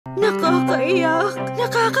Nakakaiyak,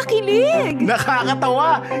 nakakakilig.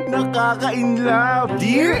 Nakakatawa, nakaka-inlove.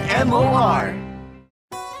 Dear MOR.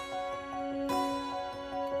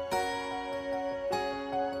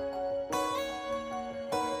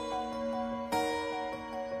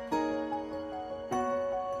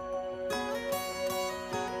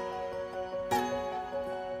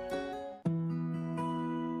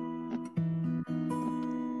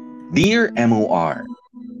 Dear MOR,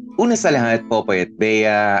 una sa lahat, Popoy at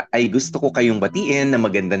Bea, ay gusto ko kayong batiin na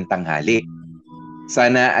magandang tanghali.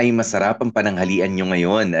 Sana ay masarap ang pananghalian nyo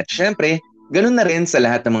ngayon at syempre, ganun na rin sa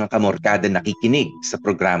lahat ng mga kamorkada nakikinig sa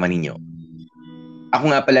programa ninyo.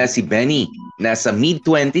 Ako nga pala si Benny, nasa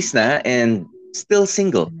mid-20s na and still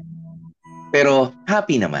single. Pero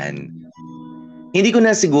happy naman. Hindi ko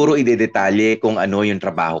na siguro idedetalye kung ano yung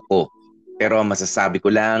trabaho ko. Pero masasabi ko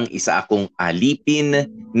lang, isa akong alipin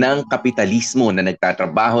ng kapitalismo na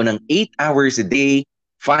nagtatrabaho ng 8 hours a day,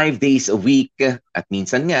 5 days a week, at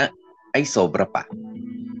minsan nga ay sobra pa.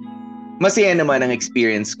 Masaya naman ang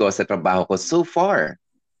experience ko sa trabaho ko so far.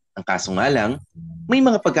 Ang kaso nga lang, may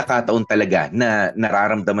mga pagkakataon talaga na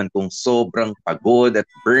nararamdaman kong sobrang pagod at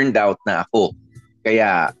burned out na ako.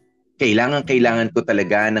 Kaya kailangan ko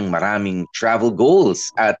talaga ng maraming travel goals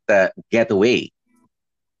at getaway.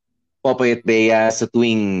 Popoy at Bea, sa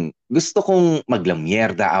tuwing gusto kong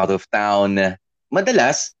maglamyerda out of town,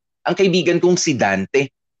 madalas, ang kaibigan kong si Dante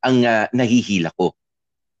ang nahihila ko.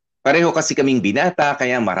 Pareho kasi kaming binata,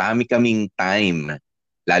 kaya marami kaming time,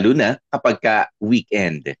 lalo na kapag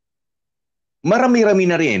weekend. Marami-rami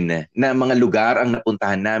na rin na mga lugar ang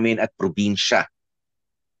napuntahan namin at probinsya.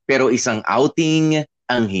 Pero isang outing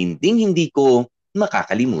ang hinding-hindi ko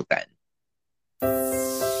makakalimutan.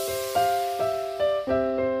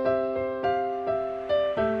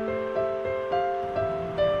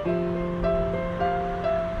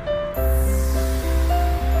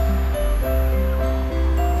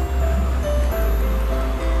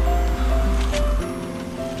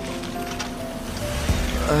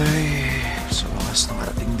 Ay, sa wakas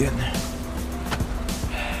nakarating din.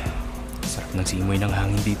 Sarap ng simoy ng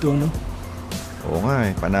hangin dito, no? Oo nga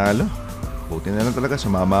panalo. Buti na lang talaga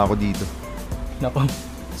sumama ako dito. Nako,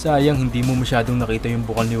 sayang hindi mo masyadong nakita yung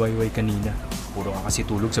bukal ni Wayway kanina. Puro ka kasi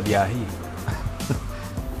tulog sa biyahe.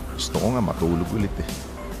 Gusto ko nga matulog ulit eh.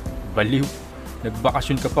 Baliw,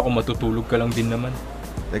 nagbakasyon ka pa kung matutulog ka lang din naman.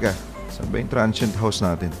 Teka, saan ba yung transient house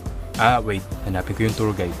natin? Wait, hanapin ko yung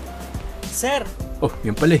tour guide. Sir! Oh,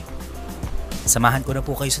 yun pala eh. Samahan ko na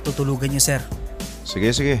po kayo sa tutulugan niyo, sir.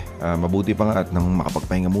 Sige. Mabuti pa nga at nang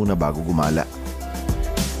makapagpahinga muna bago gumala.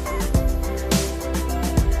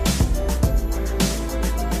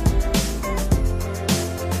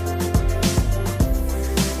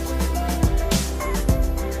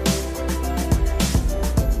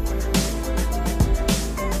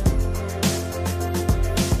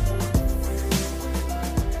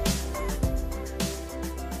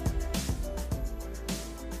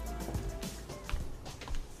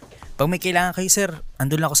 Pag may kailangan kayo, sir,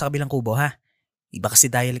 andun lang ako sa kabilang kubo, ha? Iba kasi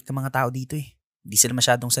dialect ng mga tao dito eh. Hindi sila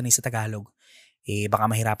masyadong sanay sa Tagalog. Baka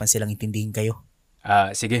mahirapan silang intindihin kayo.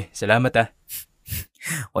 Sige, salamat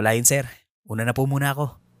Wala yun, sir. Una na po muna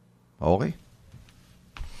ako. Okay.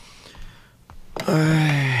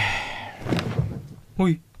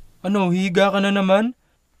 Uy, hihiga ka na naman?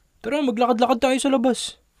 Tara, maglakad-lakad tayo sa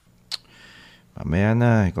labas. Mamaya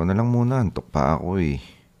na, ikaw na lang muna. Antok pa ako eh.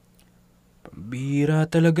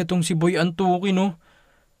 Bira talaga tong si Boy Antuki, no?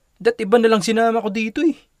 Iba na lang sinama ko dito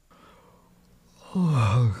eh.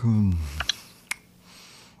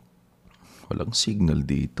 Walang signal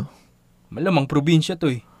dito. Malamang probinsya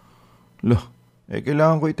to eh.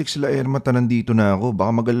 Kailangan ko i-text sila Ermat na nandito na ako.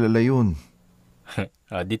 Baka mag-alala yun.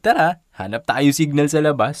 Di tara, hanap tayo signal sa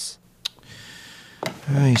labas.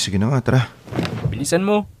 Ay, sige na nga, tara. Bilisan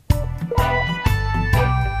mo.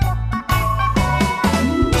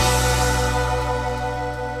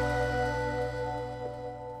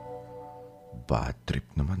 Bad trip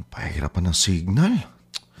naman. Pahirapan ng signal.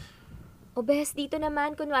 O Bes, dito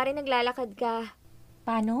naman. Kunwari naglalakad ka.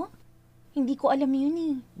 Paano? Hindi ko alam yun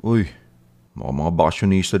eh. Uy, mga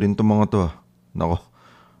bakasyonista din to mga to. Nako,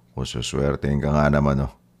 kung suswertein ka nga naman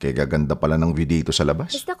Kaya gaganda pala ng view dito sa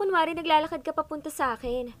labas. Basta kunwari naglalakad ka papunta sa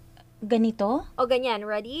akin. Ganito? O ganyan.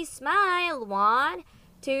 Ready? Smile. 1,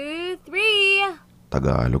 2, 3.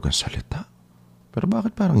 Tagalog ang salita. Pero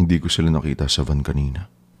bakit parang hindi ko sila nakita sa van kanina?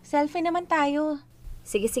 Selfie naman tayo.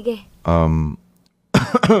 Sige.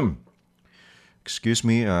 Excuse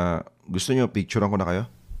me, gusto niyo picturean ko na kayo?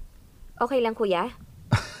 Okay lang, kuya?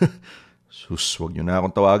 Sus, wag niyo na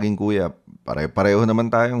akong tawagin kuya. Pare-pareho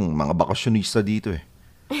naman tayong mga bakasyonista dito eh.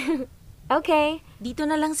 Okay. Dito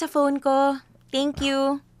na lang sa phone ko. Thank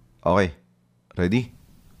you. Okay. Ready?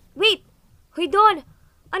 Wait! Hoy, Don!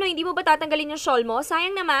 Ano, hindi mo ba tatanggalin yung shawl mo?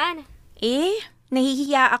 Sayang naman.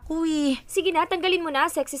 Nahihiya ako eh. Sige na, tanggalin mo na.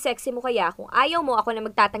 Sexy-sexy mo kaya. Kung ayaw mo, ako na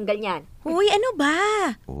magtatanggal niyan. Uy, ano ba?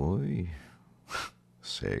 Uy.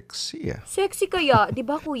 Sexy ah. Sexy kaya, di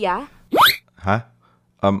ba kuya? Ha?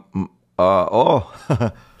 Oo.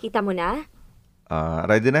 Kita mo na?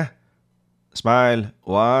 Ready na? Smile.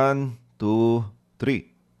 1, 2,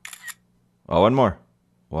 3. One more.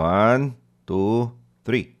 1, 2,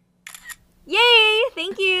 3. Yay!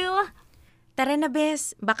 Thank you! Tara na,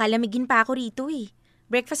 Bes. Baka lamigin pa ako rito eh.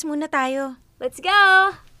 Breakfast muna tayo. Let's go!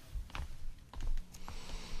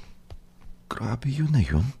 Grabe yun na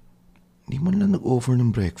yun. Hindi man lang nag-offer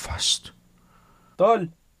ng breakfast.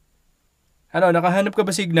 Tol! Ano, nakahanap ka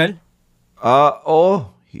ba signal?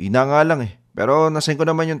 Oo. Hina nga lang eh. Pero nasend ko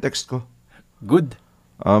naman yung text ko. Good.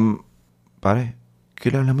 Pare,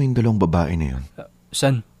 kilala mo yung dalawang babae na yun?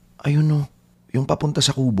 San? Ayun o, yung papunta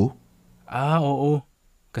sa kubo. Oo.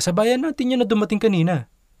 Kasabayan natin yun na dumating kanina.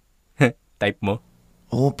 Type mo?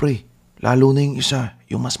 Oo pre, lalo na yung isa,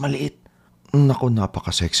 yung mas maliit. Naku,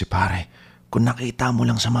 napaka-sexy pare. Kung nakita mo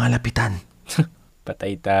lang sa mga lapitan.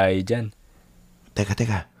 Patay tayo dyan.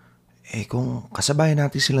 Teka. Kung kasabayan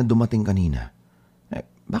natin silang dumating kanina,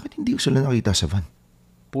 bakit hindi ko sila nakita sa van?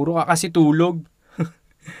 Puro ka kasi tulog.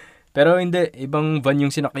 Pero hindi, ibang van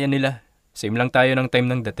yung sinakyan nila. Same lang tayo ng time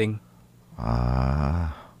ng dating.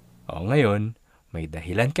 O ngayon, may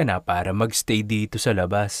dahilan ka na para magstay dito sa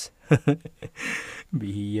labas.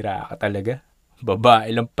 Bihira ka talaga.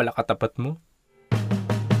 Babae lang pala katapat mo.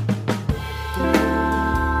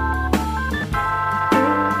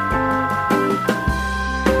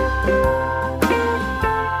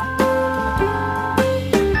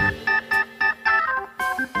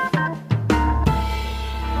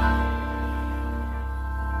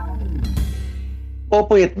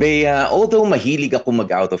 Popoy at Bea, although mahilig ako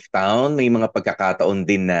mag-out of town, may mga pagkakataon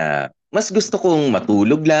din na mas gusto kong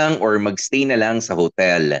matulog lang or magstay na lang sa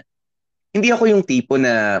hotel. Hindi ako yung tipo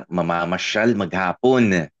na mamamasyal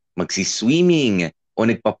maghapon, magsiswimming o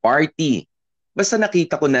nagpa-party. Basta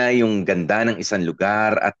nakita ko na yung ganda ng isang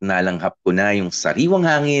lugar at nalanghap ko na yung sariwang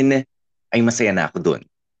hangin, ay masaya na ako doon.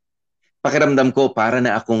 Pakiramdam ko para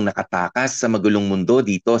na akong nakatakas sa magulong mundo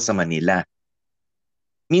dito sa Manila.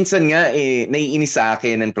 Minsan nga naiinis sa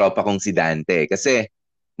akin ng tropa kong si Dante kasi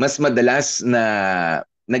mas madalas na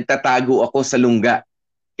nagtatago ako sa lungga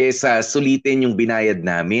kesa sulitin yung binayad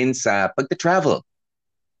namin sa pagta-travel.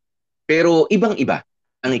 Pero ibang-iba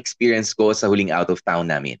ang experience ko sa huling out of town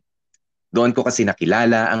namin. Doon ko kasi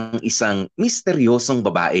nakilala ang isang misteryosong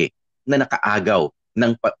babae na nakaagaw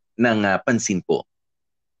ng pansin ko.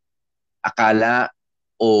 Akala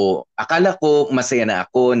ko masaya na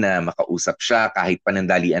ako na makausap siya kahit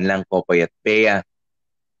panandalian lang, Popoy at Bea.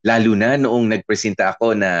 Lalo na noong nagpresenta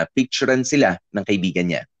ako na picturean sila ng kaibigan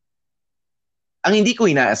niya. Ang hindi ko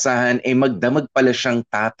inaasahan ay magdamag pala siyang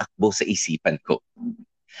tatakbo sa isipan ko.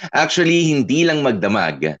 Actually, hindi lang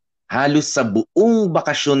magdamag. Halos sa buong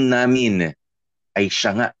bakasyon namin ay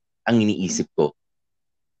siya nga ang iniisip ko.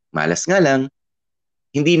 Malas nga lang,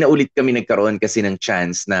 hindi na ulit kami nagkaroon kasi ng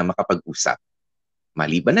chance na makapag-usap.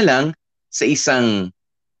 Maliban na lang sa isang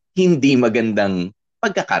hindi magandang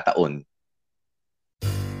pagkakataon.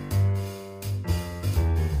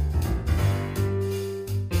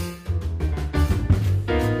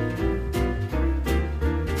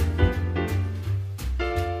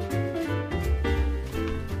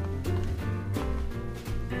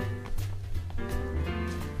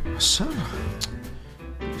 Sana.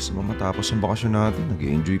 Gusto mo matapos ang bakasyon natin.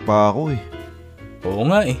 Nag-enjoy pa ako eh. Oo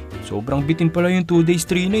nga eh. Sobrang bitin pala yung 2 days,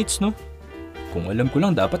 3 nights, no? Kung alam ko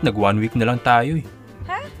lang, dapat nag 1 week na lang tayo eh.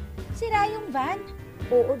 Ha? Sira yung van?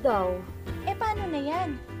 Oo daw. Paano na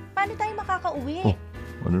yan? Paano tayo makakauwi? Oh.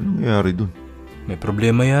 Ano nangyayari dun? May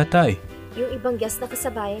problema yata eh. Yung ibang guest na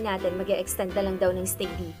kasabayan natin mag-e-extend na lang daw ng stay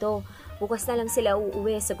dito. Bukas na lang sila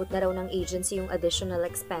uuwi. Sagot na raw ng agency yung additional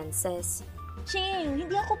expenses. Ching,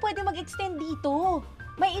 hindi ako pwede mag-extend dito.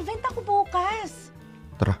 May event ako bukas.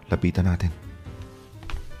 Tara, lapitan natin.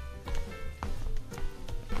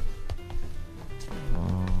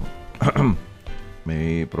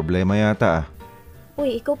 May problema yata ah.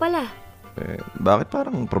 Uy, ikaw pala. Bakit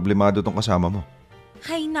parang problemado tong kasama mo?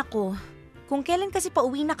 Hay nako. Kung kailan kasi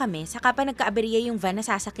pauwi na kami, saka pa nagka-aberya yung van na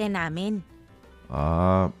sasakyan namin.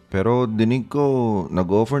 Pero dinig ko,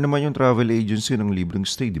 nag-offer naman yung travel agency ng libreng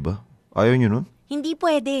stay, di ba? Ayaw nyo nun? Hindi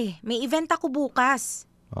pwede. May event ako bukas.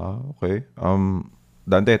 Okay.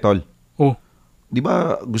 Dante, tol. Oh. Di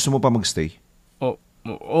ba gusto mo pa magstay?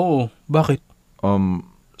 Oo. Bakit?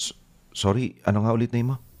 Sorry, ano nga ulit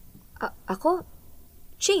name mo? Ako?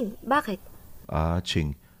 Ching, bakit?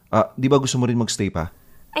 Ching. Di ba gusto mo rin magstay pa?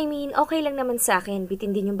 I mean, okay lang naman sa akin.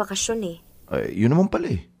 Bitin din yung bakasyon eh. Yun naman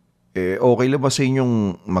pala eh. Okay lang ba sa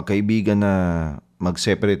inyong magkaibigan na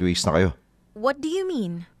mag-separate ways na kayo? What do you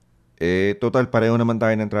mean? Total pareho naman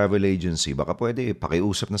tayo ng travel agency. Baka pwede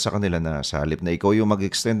pakiusap na sa kanila na sa halip na ikaw yung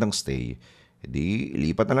mag-extend ng stay, edi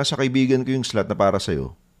lipat na lang sa kaibigan ko yung slot na para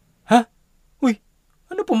sa'yo. Ha? Uy,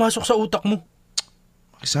 ano pumasok sa utak mo?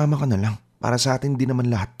 Makisama ka na lang. Para sa atin din naman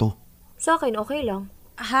lahat to. Sa akin, okay lang.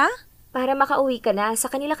 Ha? Para makauwi ka na, sa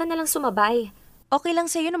kanila ka na lang sumabay. Okay lang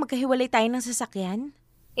sa'yo na magkahiwalay tayo ng sasakyan?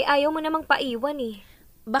 Ayaw mo namang paiwan eh.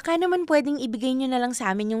 Baka naman pwedeng ibigay nyo na lang sa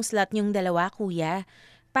amin yung slot nyong dalawa, kuya.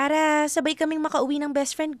 Para sabay kaming makauwi ng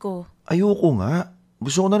best friend ko. Ayoko nga.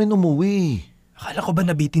 Gusto ko na rin umuwi. Akala ko ba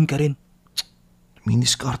nabitin ka rin?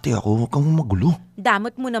 Miniskarte ako. Huwag kang magulo.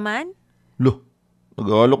 Damot mo naman? Lo,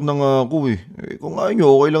 nag-aalok na nga ako eh. Kung ayaw nyo,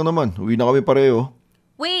 okay lang naman. Uwi na kami pareho.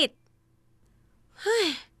 Wait!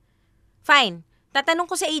 Fine. Tatanong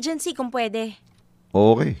ko sa agency kung pwede.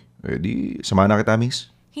 Okay. Di, samahan na kita, miss.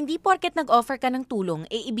 Hindi porket nag-offer ka ng tulong,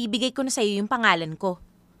 ibibigay ko na sa'yo yung pangalan ko.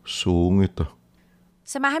 Sungit ah.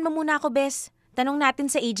 Samahan mo muna ako, Bes. Tanong natin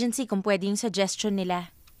sa agency kung pwede yung suggestion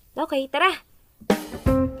nila. Okay, tara.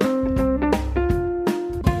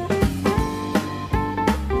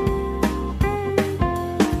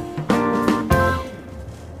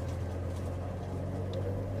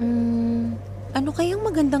 Ano kayang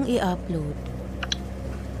magandang i-upload?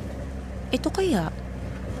 Ito kaya?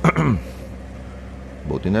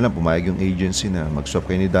 Buti na lang pumayag yung agency na mag-swap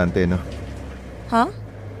kayo ni Dante, no? Ha?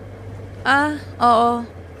 Oo.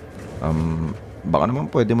 Baka naman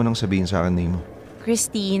pwede mo nang sabihin sa akin, name mo.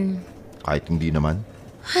 Christine. Kahit hindi naman.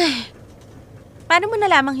 Paano mo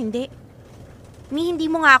nalamang hindi? Hindi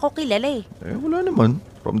mo nga ako kilala eh. Wala naman.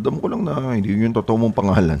 Ramdam ko lang na hindi yun yung totoo mong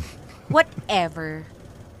pangalan. Whatever.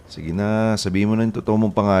 Sige na, sabihin mo na yung totoo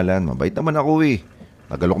mong pangalan. Mabait naman ako eh.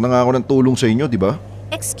 Nagalok na nga ako ng tulong sa inyo, di ba?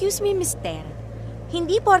 Excuse me, mister.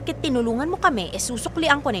 Hindi porket tinulungan mo kami,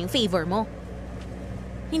 susuklian ko na yung favor mo.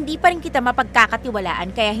 Hindi pa rin kita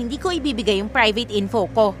mapagkakatiwalaan kaya hindi ko ibibigay yung private info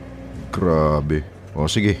ko. Grabe. O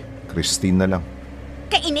sige, Christine na lang.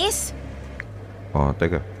 Kainis!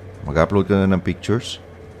 Teka. Mag-upload ka na ng pictures?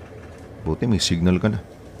 Buti may signal ka na.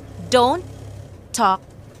 Don't talk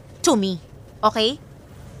to me, okay?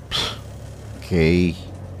 Okay.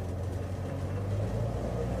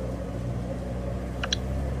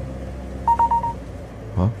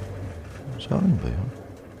 Saan ba yun?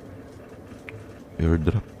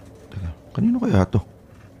 Airdrop. Teka, kanino kaya to?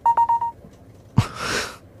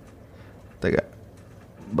 Teka,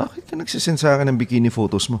 bakit ka nagsisend sa akin ng bikini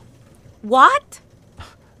photos mo? What?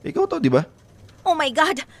 Ikaw to, di ba? Oh my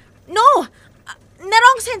God! No!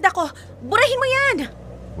 Na-wrong send ako! Burahin mo yan!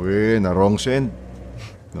 Na wrong send.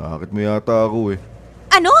 Nakakit mo yata ako eh.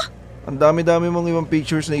 Ano? Ang dami-dami mong ibang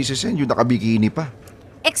pictures na isisend, yung nakabikini pa.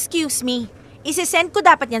 Excuse me. Isisend ko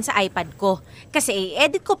dapat yan sa iPad ko. Kasi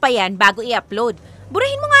i-edit ko pa yan bago i-upload.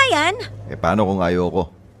 Burahin mo nga yan. Paano kung ayaw ko?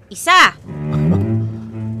 Isa.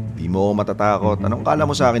 Di mo ako matatakot. Anong kala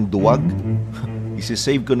mo sa akin, duwag?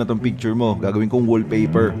 Isisave ko na tong picture mo. Gagawin kong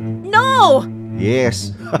wallpaper. No!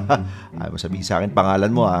 Yes! Ayaw mo sabihin sa akin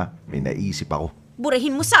pangalan mo ha. May naisip ako.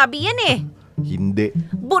 Burahin mo sabi yan eh. Hindi.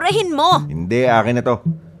 Burahin mo! Hindi, akin na to.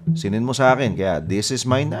 Sinin mo sa akin, kaya this is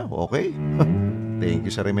mine now, okay? Thank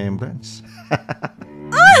you sa remembrance.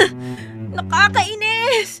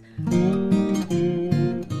 Nakakainis!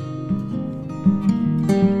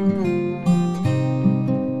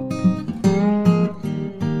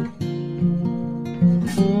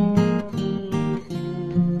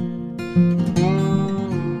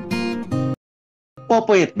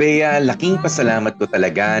 Popoy at Bea, laking pasalamat ko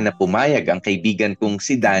talaga na pumayag ang kaibigan kong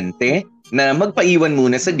si Dante na magpaiwan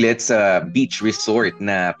muna saglit sa beach resort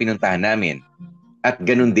na pinuntahan namin. At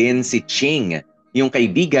ganun din si Ching, yung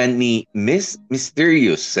kaibigan ni Miss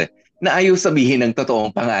Mysterious na ayaw sabihin ang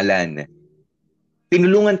totoong pangalan.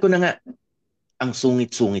 Tinulungan ko na nga, ang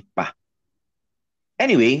sungit-sungit pa.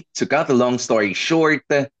 Anyway, to cut a long story short,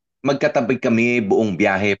 magkatabi kami buong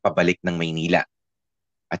biyahe pabalik ng Maynila.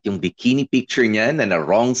 At yung bikini picture niya na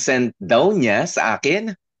wrong send daw niya sa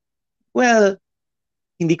akin, well,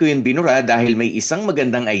 hindi ko yun binura dahil may isang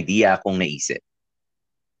magandang idea akong naisip.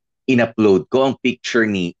 In-upload ko ang picture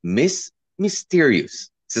ni Miss Mysterious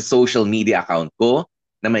sa social media account ko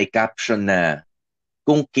na may caption na,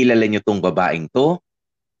 kung kilala niyo tong babaeng to,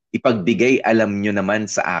 ipagbigay alam niyo naman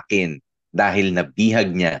sa akin dahil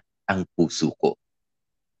nabihag niya ang puso ko.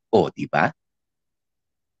 O, di ba?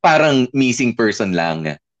 Parang missing person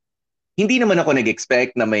lang. Hindi naman ako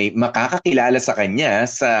nag-expect na may makakakilala sa kanya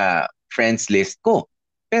sa friends list ko.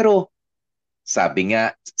 Pero sabi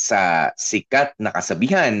nga sa sikat na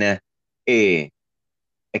kasabihan,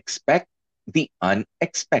 expect the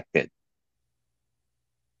unexpected.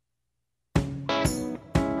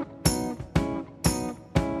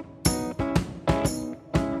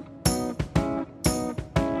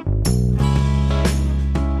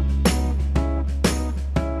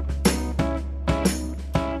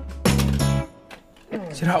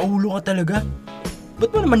 Siraulo ka talaga.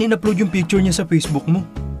 Ba't mo naman in-upload yung picture niya sa Facebook mo?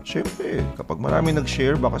 Siyempre, kapag marami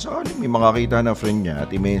nag-share, baka sakaling may makakita na friend niya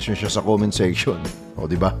at i-mention siya sa comment section. O,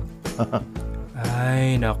 di ba?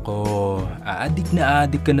 Ay, nako. Adik na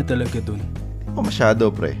adik ka na talaga dun. O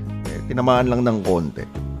masyado, pre. Tinamaan lang ng konti.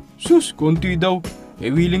 Sus, konti daw.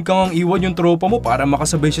 Willing kang ang iwan yung tropa mo para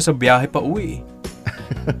makasabay siya sa biyahe pa uwi.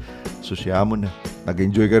 Susya mo na.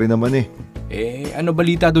 Nag-enjoy ka rin naman eh. Ano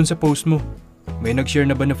balita dun sa post mo? May nag-share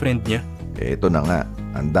na ba na friend niya? Eto na nga.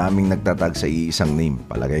 Ang daming nagtatag sa iisang name.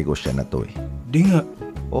 Palagay ko siya na to eh. Di nga.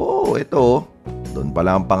 Oo, eto. Doon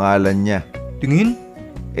pala ang pangalan niya. Tingin?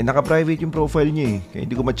 Naka-private yung profile niya eh. Kaya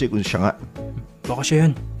hindi ko ma-check kung siya nga. Baka siya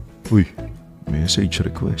yan. Uy, message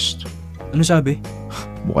request. Ano sabi?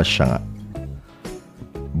 Bukas siya nga.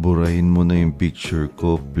 Burahin mo na yung picture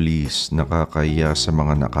ko, please. Nakakaya sa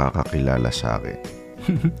mga nakakakilala sa akin.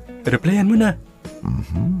 Replyan mo na.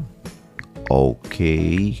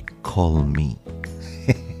 Okay, call me.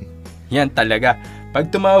 Yan talaga.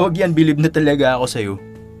 Pag tumawag yan, bilib na talaga ako sa'yo.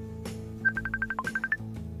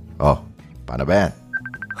 Oh, paano ba yan?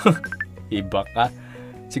 Iba ka.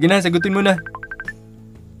 Sige na, sagutin mo na.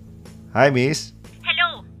 Hi, miss.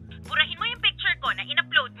 Hello, burahin mo yung picture ko na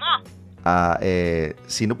in-upload mo.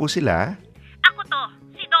 Sino po sila? Ako to,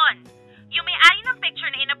 si Don. Yung may-ari ng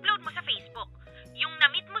picture na in-upload mo sa Facebook. Yung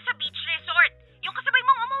na-meet mo sa beach resort. Yung kasabay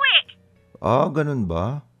mong umuwi. Ganun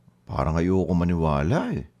ba? Parang ayoko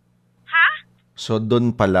maniwala eh. Ha? So,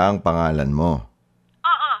 Don pala ang pangalan mo.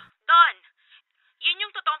 Oo, Don. Yun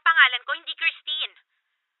yung totoong pangalan ko, hindi Christine.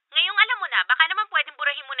 Ngayong alam mo na, baka naman pwedeng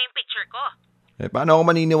burahin mo na yung picture ko. Paano ako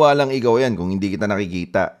maniniwalang ikaw yan kung hindi kita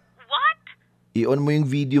nakikita? What? I-on mo yung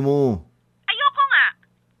video mo. Ayoko nga.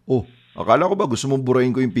 Oh, akala ko ba gusto mong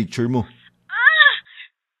burahin ko yung picture mo?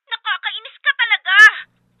 Nakakainis ka talaga.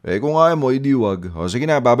 Kung ayaw mo, hindi wag. O, sige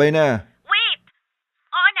na, babay na. Wait.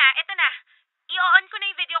 Oo na, eto na. I-on ko na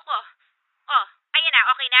yung video ko. Oh, ayan na,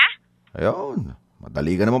 okay na? Ayun,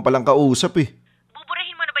 madali ka naman palang kausap eh.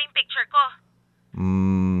 Buburahin mo na ba yung picture ko?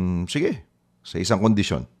 Sige. Sa isang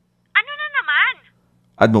kondisyon. Ano na naman?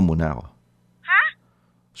 Add mo muna ako. Ha?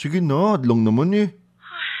 Sige na, add lang naman eh.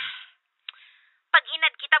 Pag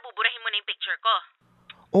inad kita, buburahin mo na yung picture ko.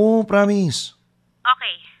 Oh, promise.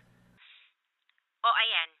 Okay. O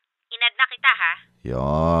ayan, inad na kita ha?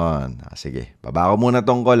 Yon. Sige, baba ko muna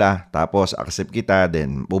tong call tapos accept kita,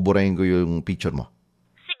 then buburahin ko yung picture mo.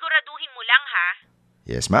 Siguraduhin mo lang ha?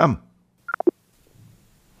 Yes, ma'am.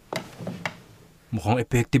 Mukhang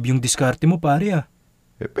effective yung diskarte mo, pare.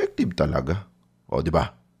 Effective talaga. O, di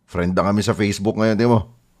ba? Friend na kami sa Facebook ngayon, di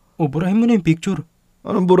mo? O, burahin mo na yung picture.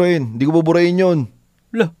 Anong burahin? Hindi ko buburahin yun.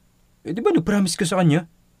 Lah, di ba nag-promise ka sa kanya?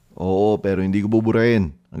 Oo, pero hindi ko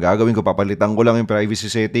buburahin. Ang gagawin ko, papalitan ko lang yung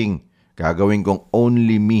privacy setting. Gagawin kong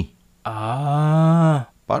only me.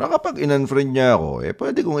 Para kapag in-unfriend niya ako,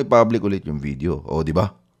 pwede kong i-public ulit yung video. O, di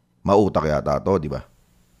ba? Mautak yata to, di ba?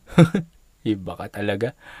 Iba ka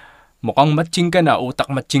talaga. Mukhang matching ka na, utak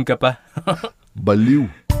matching ka pa. Baliw.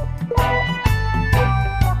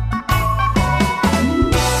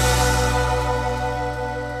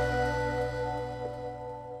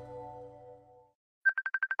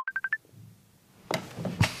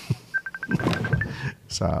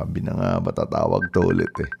 Sabi na nga ba tatawag to ulit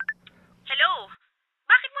eh. Hello?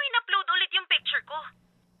 Bakit mo in-upload ulit yung picture ko?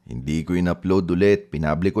 Hindi ko in-upload ulit,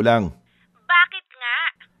 pinablik ko lang. Bakit nga?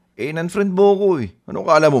 In-unfriend mo ko eh. Anong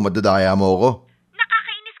kala mo, madadaya mo ako?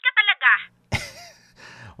 Nakakainis ka talaga.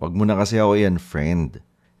 Wag mo na kasi ako i-unfriend.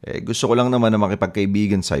 Gusto ko lang naman na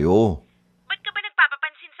makipagkaibigan sa'yo. Ba't ka ba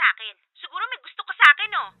nagpapapansin sa akin? Siguro may gusto ka sa akin,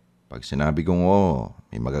 oh. Pag sinabi kong oo,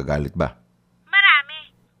 may magagalit ba? Marami.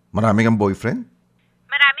 Marami kang boyfriend?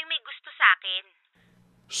 Maraming may gusto sa akin.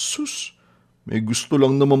 Sus, may gusto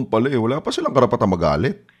lang naman pala eh. Wala pa silang karapatang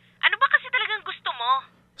magalit. Ano ba kasi talagang gusto mo?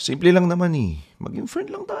 Simple lang naman eh. Maging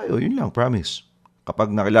friend lang tayo, yun lang, promise.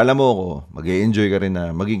 Kapag nakilala mo ako, mag-e-enjoy ka rin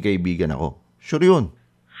na maging kaibigan ako. Sure yun.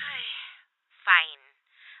 Fine.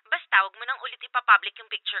 Basta huwag mo nang ulit ipapublic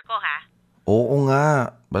yung picture ko, ha? Oo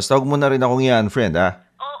nga. Basta huwag mo na rin akong i-unfriend,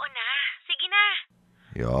 ha? Oo na. Sige na.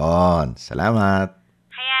 Yon, salamat.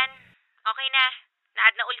 Hayan. Okay na.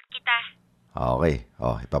 Na-add na ulit kita. Okay.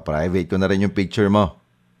 Ipaprivate ko na rin yung picture mo.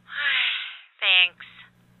 Thanks.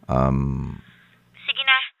 Sige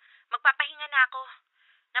na, magpapahinga na ako.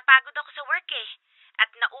 Napagod ako sa work eh. At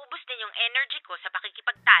naubos din yung energy ko sa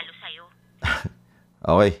pakikipagtalo sa'yo.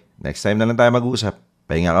 Okay. Next time na lang tayo mag-usap.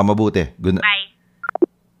 Pahinga ka mabuti. Good night. Bye.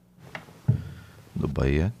 Ano ba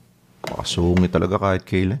yan? Pakasungit talaga kahit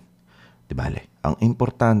kailan. Di bale, ang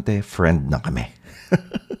importante, friend na kami.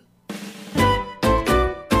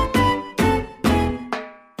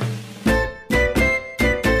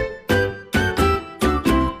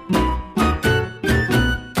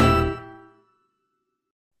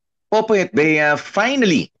 Popoy at Bea,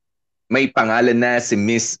 finally, may pangalan na si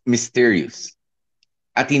Miss Mysterious.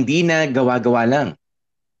 At hindi na gawa-gawa lang.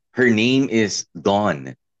 Her name is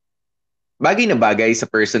Dawn. Bagay na bagay sa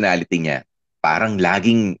personality niya. Parang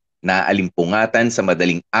laging naalimpungatan sa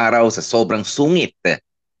madaling araw sa sobrang sungit.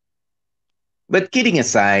 But kidding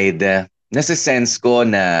aside, nasa-sense ko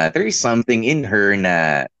na there is something in her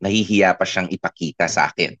na nahihiya pa siyang ipakita sa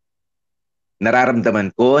akin.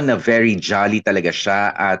 Nararamdaman ko na very jolly talaga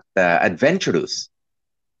siya at adventurous.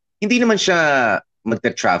 Hindi naman siya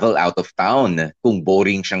magta-travel out of town kung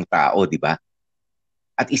boring siyang tao, di ba?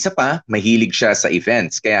 At isa pa, mahilig siya sa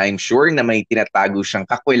events, kaya I'm sure na may tinatago siyang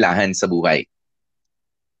kakwelahan sa buhay.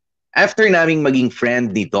 After naming maging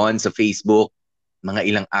friend ni Dawn sa Facebook, mga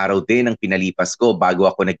ilang araw din ang pinalipas ko bago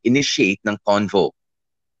ako nag-initiate ng convo.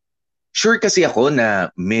 Sure kasi ako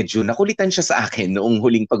na medyo nakulitan siya sa akin noong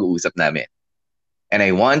huling pag-uusap namin. And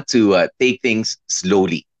I want to take things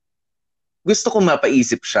slowly. Gusto ko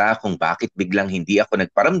mapaisip siya kung bakit biglang hindi ako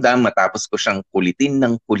nagparamdam matapos ko siyang kulitin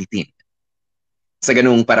ng kulitin. Sa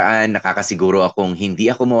ganoong paraan, nakakasiguro akong hindi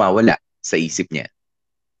ako mawawala sa isip niya.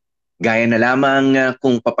 Gaya na lamang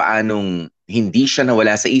kung papaanong hindi siya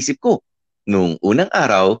nawala sa isip ko nung unang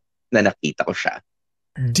araw na nakita ko siya.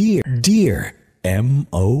 Dear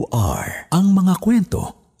M.O.R. Ang mga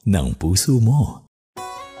kwento ng puso mo.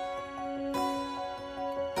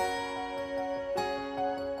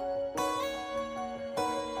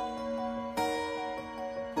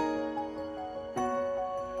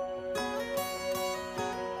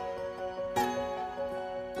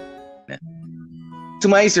 To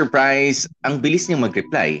my surprise, ang bilis niyang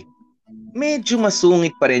mag-reply. Medyo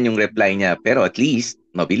masungit pa rin yung reply niya pero at least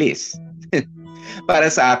mabilis. Para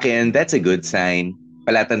sa akin, that's a good sign.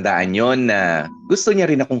 Palatandaan yon na gusto niya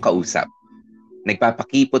rin akong kausap.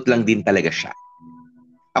 Nagpapakipot lang din talaga siya.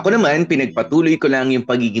 Ako naman, pinagpatuloy ko lang yung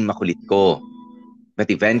pagiging makulit ko. But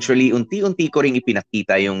eventually, unti-unti ko ring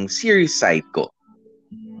ipinakita yung serious side ko.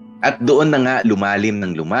 At doon na nga lumalim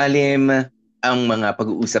ng lumalim ang mga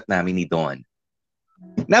pag-uusap namin ni Dawn.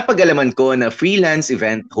 Napag-alaman ko na freelance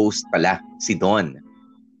event host pala si Dawn.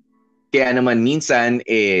 Kaya naman minsan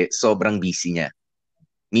sobrang busy niya.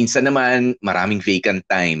 Minsan naman maraming vacant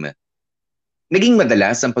time. Naging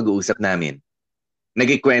madalas ang pag-uusap namin.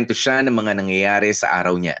 Nagkikwento siya ng mga nangyayari sa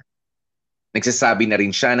araw niya. Nagsasabi na rin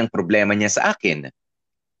siya ng problema niya sa akin.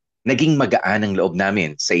 Naging magaan ang loob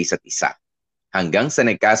namin sa isa't isa. Hanggang sa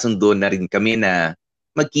nagkasundo na rin kami na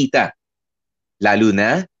magkita. Lalo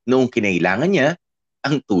na noong kinailangan niya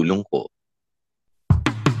ang tulong ko.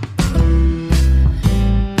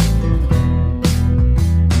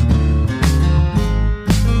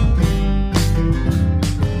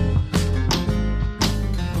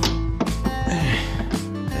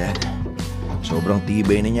 Sobrang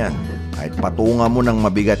tibay na niyan. Kahit patunga mo ng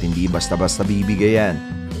mabigat, hindi basta-basta bibigay yan.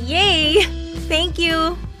 Yay! Thank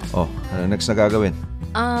you! Oh, ano next na gagawin?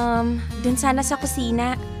 Dun sana sa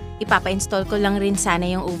kusina. Ipapa-install ko lang rin sana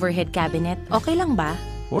yung overhead cabinet. Okay lang ba?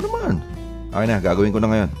 Oo naman. Okay na, gagawin ko na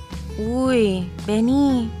ngayon. Uy,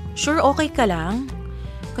 Benny, sure okay ka lang?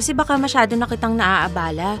 Kasi baka masyado na kitang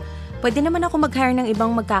naaabala. Pwede naman ako mag-hire ng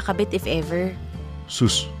ibang magkakabit if ever.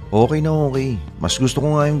 Sus, okay na okay. Mas gusto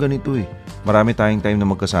ko nga yung ganito eh. Marami tayong time na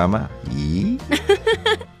magkasama.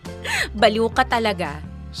 Baliw ka talaga.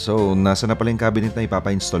 So, nasa na pala yung cabinet na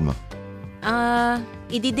ipapa-install mo?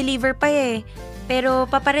 I-deliver pa eh. Pero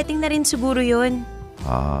paparating na rin siguro yun.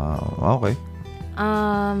 Okay.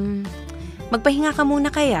 Magpahinga ka muna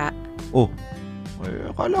kaya? Oh,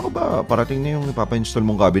 akala ko ba parating na yung ipapa-install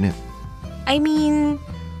mong cabinet? I mean,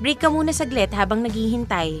 break ka muna saglit habang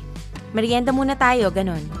naghihintay. Merienda muna tayo,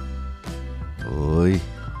 ganon. Uy,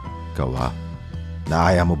 ikaw ha?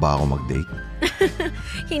 Naaya mo ba ako mag-date?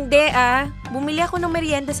 Hindi bumili ako ng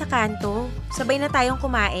merienda sa kanto. Sabay na tayong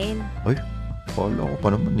kumain. Ay, akala ko pa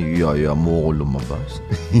naman iyaya mo ako lumabas.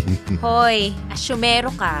 Hoy,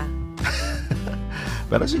 asyumero ka.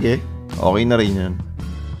 Pero sige, okay na rin yan.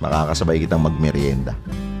 Makakasabay kitang magmerienda.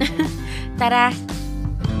 Tara.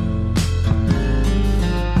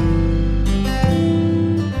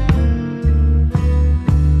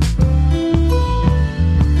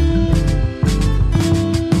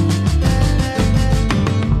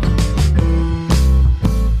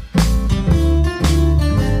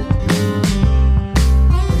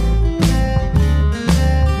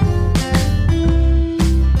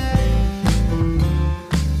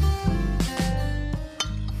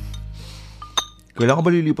 Kailan ka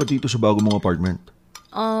ba lilipat dito sa bago mong apartment?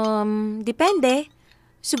 Depende.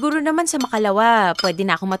 Siguro naman sa Makalawa, pwede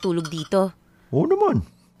na ako matulog dito. Oo naman.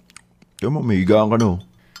 Kaya mo, may higaan ka no.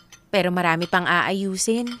 Pero marami pang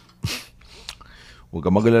aayusin. Huwag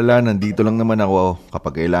ka mag-alala, nandito lang naman ako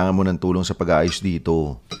kapag kailangan mo ng tulong sa pag-aayos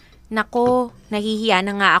dito. Nako, nahihiya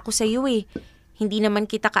na nga ako sa iyo eh. Hindi naman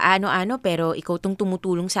kita kaano-ano pero ikaw tong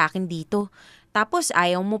tumutulong sa akin dito. Tapos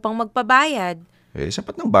ayaw mo pang magpabayad.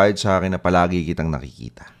 Sapat ng bayad sa akin na palagi kitang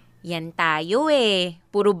nakikita. Yan tayo eh.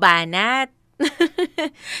 Puro banat.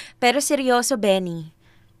 Pero seryoso, Benny.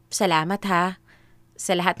 Salamat ha.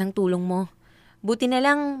 Sa lahat ng tulong mo. Buti na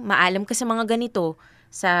lang maalam ka sa mga ganito.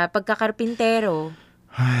 Sa pagkakarpintero.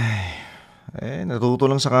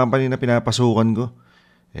 Natuto lang sa company na pinapasukan ko.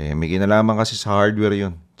 May kinalaman kasi sa hardware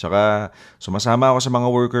yun. Tsaka sumasama ako sa mga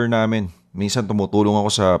worker namin. Minsan tumutulong ako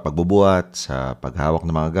sa pagbubuhat, sa paghawak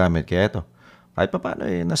ng mga gamit. Kaya eto, kahit pa paano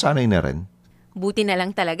nasanay na rin. Buti na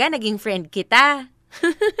lang talaga naging friend kita.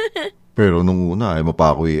 Pero nung una mo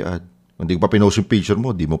pa ako i-add. Hindi ko pa pinost yung picture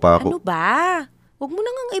mo, di mo pa ako. Ano ba? Huwag mo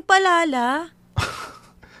na ngang ipalala.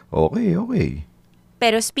 Okay.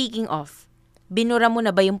 Pero speaking of, binura mo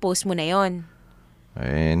na ba yung post mo na yon?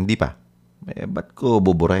 Hindi pa. Ba't ko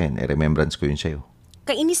buburahin? Remembrance ko yun sa'yo.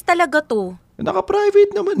 Kainis talaga to.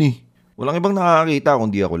 Naka-private naman eh. Walang ibang nakakakita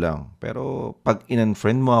kundi ako lang. Pero pag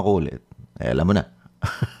in-unfriend mo ako ulit, alam mo na.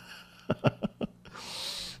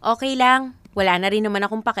 Okay lang. Wala na rin naman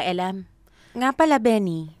akong pakialam. Nga pala,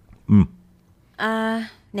 Benny.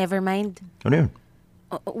 Never mind. Ano yun?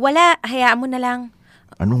 Wala, hayaan mo na lang.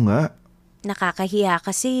 Ano nga? Nakakahiya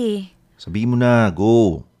kasi. Sabihin mo na,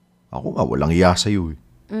 go. Ako nga, walang iya sa'yo eh.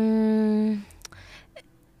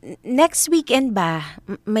 Next weekend ba?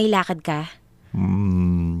 May lakad ka?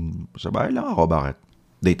 Sa bahay lang ako, bakit?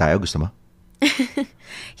 Date tayo, gusto mo?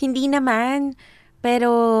 Hindi naman. Pero,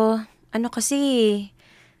 ano kasi,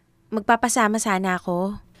 magpapasama sana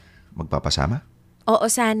ako. Magpapasama? Oo,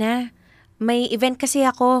 sana. May event kasi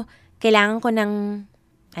ako. Kailangan ko ng,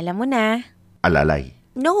 alam mo na. Alalay?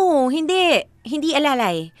 No, hindi. Hindi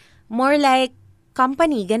alalay. More like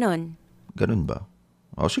company, ganon. Ganun ba?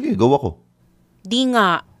 Sige, go ako. Di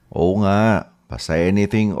nga. Oo nga. Basta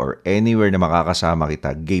anything or anywhere na makakasama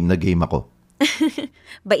kita, game na game ako.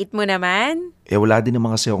 Bait mo naman. Wala din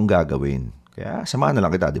naman kasi akong gagawin. Kaya samahan na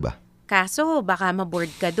lang kita, di ba? Kaso, baka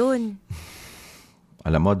maboard ka dun.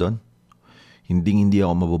 Alam mo, Don, hindi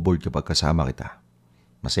ako maboboard kapag kasama kita.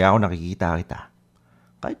 Masaya ako nakikita kita.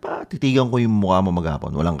 Kahit pa titigan ko yung mukha mo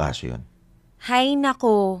maghapon, walang kaso yun. Hay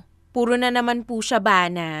nako, puro na naman po siya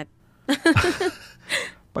banat.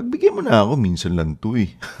 Pagbigyan mo na ako, minsan lang to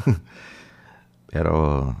eh.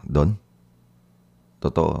 Pero, Don,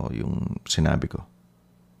 totoo yung sinabi ko.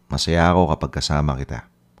 Masaya ako kapag kasama kita.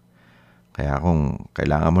 Kaya kung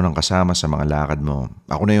kailangan mo ng kasama sa mga lakad mo,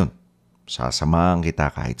 ako na yun. Sasamahan kita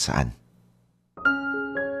kahit saan.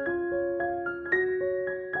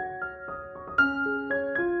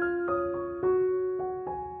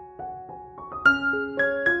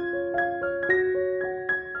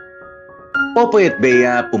 Popoy at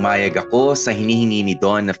Bea, pumayag ako sa hinihingi ni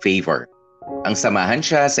Don na favor. Ang samahan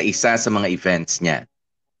siya sa isa sa mga events niya.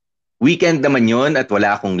 Weekend naman yon at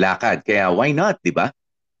wala akong lakad, kaya why not, di ba?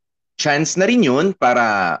 Chance na rin yun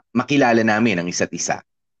para makilala namin ang isa't isa.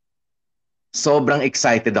 Sobrang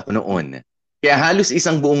excited ako noon. Kaya halos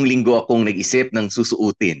isang buong linggo akong nag-isip ng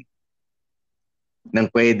susuotin.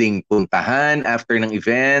 Nang pwedeng puntahan after ng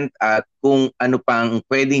event at kung ano pang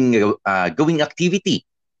pwedeng gawing activity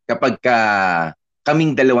kapag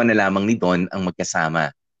kaming dalawa na lamang ni Don ang magkasama.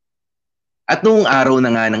 At noong araw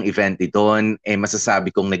na nga ng event ni Don,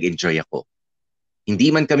 masasabi kong nag-enjoy ako.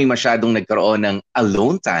 Hindi man kami masyadong nagkaroon ng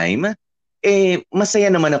alone time,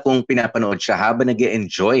 masaya naman akong pinapanood siya habang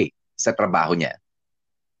nag-enjoy sa trabaho niya.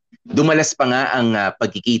 Dumalas pa nga ang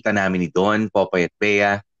pagkikita namin ni Don, Popoy at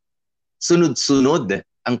Bea. Sunod-sunod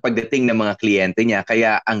ang pagdating ng mga kliyente niya,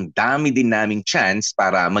 kaya ang dami din naming chance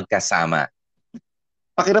para magkasama.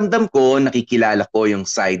 Pakiramdam ko, nakikilala ko yung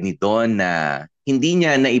side ni Don na hindi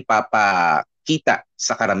niya naipapakita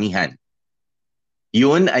sa karamihan.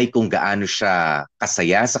 Yun ay kung gaano siya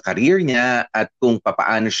kasaya sa career niya at kung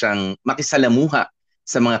papaano siyang makisalamuha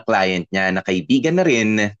sa mga client niya na kaibigan na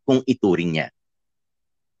rin kung ituring niya.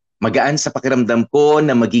 Magaan sa pakiramdam ko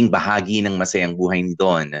na maging bahagi ng masayang buhay ni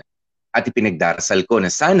Don at ipinagdarasal ko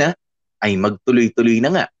na sana ay magtuloy-tuloy na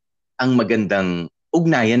nga ang magandang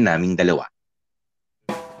ugnayan naming dalawa.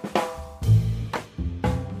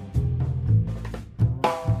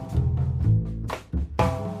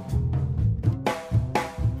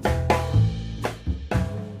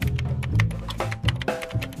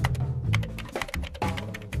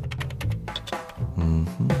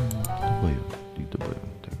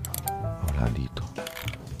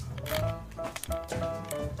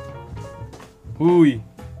 Uy,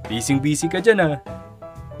 busy ka dyan ah.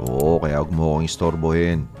 Oo, kaya huwag mo akong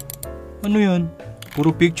istorbohin. Ano yan? Puro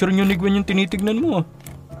picture niyo ni Gwen yung tinitignan mo ah.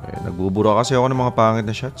 Nagbubura kasi ako ng mga pangit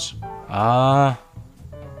na shots. Ah.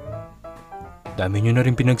 Dami niyo na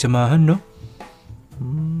rin pinagsamahan, no?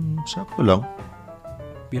 Sakto lang.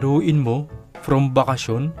 Biruin mo, from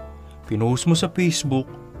bakasyon, pinost mo sa Facebook,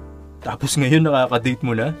 tapos ngayon nakaka-date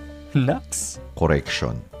mo na? Naks!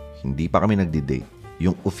 Correction. Hindi pa kami nagdi-date.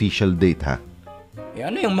 Yung official date, ha?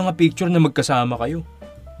 Ano yung mga picture na magkasama kayo?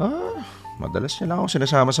 Madalas niya lang ako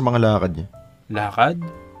sinasama sa mga lakad niya. Lakad?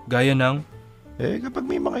 Gaya ng? Kapag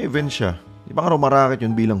may mga event siya, di ba nga rumarakit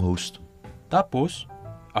yun bilang host? Tapos,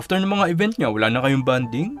 after ng mga event niya, wala na kayong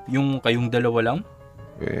bonding? Yung kayong dalawa lang?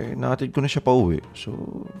 Nahatid ko na siya pa uwi. So,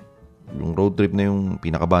 yung road trip na yung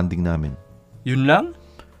pinaka-bonding namin. Yun lang?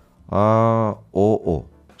 Oo.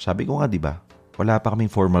 Sabi ko nga, di ba? Wala pa kaming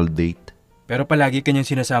formal date. Pero palagi kanyang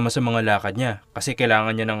sinasama sa mga lakad niya kasi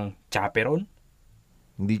kailangan niya ng chaperon?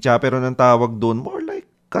 Hindi chaperon ang tawag doon. More like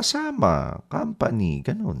kasama, company,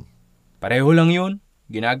 ganun. Pareho lang yun.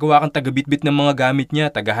 Ginagawa kang taga-bitbit ng mga gamit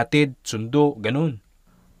niya, taga-hatid, sundo, ganun.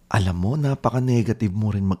 Alam mo, napaka-negative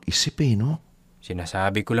mo rin mag-isip no?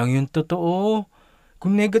 Sinasabi ko lang yung totoo.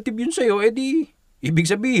 Kung negative yun sa'yo, edi ibig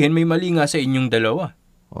sabihin may mali nga sa inyong dalawa.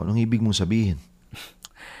 Anong ibig mong sabihin?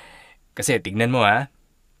 Kasi tignan mo ha,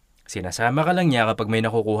 sinasama ka lang niya kapag may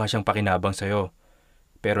nakukuha siyang pakinabang sa'yo.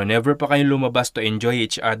 Pero never pa kayong lumabas to enjoy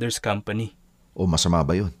each other's company. O masama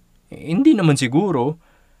ba yun? Hindi naman siguro.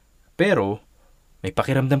 Pero may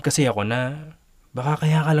pakiramdam kasi ako na baka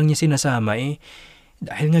kaya ka lang niya sinasama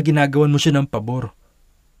dahil nga ginagawan mo siya ng pabor.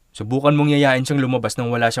 Subukan mong yayain siyang lumabas nang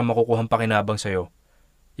wala siyang makukuhang pakinabang sa'yo.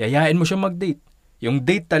 Yayain mo siyang mag-date. Yung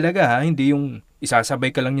date talaga ha, hindi yung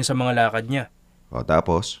isasabay ka lang niya sa mga lakad niya. O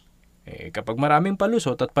tapos? Kapag maraming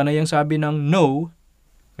palusot at panay ang sabi ng no,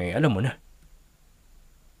 alam mo na.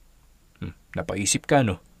 Napaisip ka,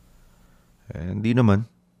 no? Hindi naman.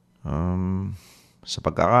 Sa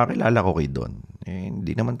pagkakakilala ko kay Don,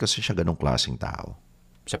 hindi naman kasi siya ganong klaseng tao.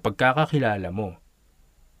 Sa pagkakakilala mo.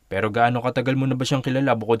 Pero gaano katagal mo na ba siyang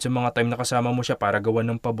kilala bukod sa mga time na kasama mo siya para gawan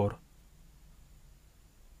ng pabor?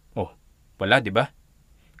 Oh, wala, di ba?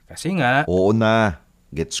 Kasi nga... Oo na.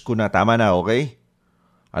 Gets ko na. Tama na, okay?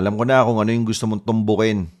 Alam ko na kung ano yung gusto mong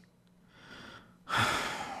tumbukin.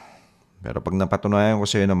 Pero pag napatunayan ko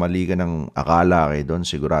sa'yo na mali ka ng akala kay Don,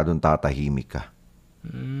 siguradong tatahimik ka.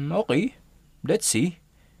 Okay. Let's see.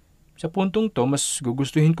 Sa puntong to, mas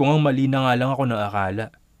gugustuhin ko ngang mali na nga lang ako ng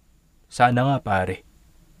akala. Sana nga, pare.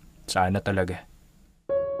 Sana talaga.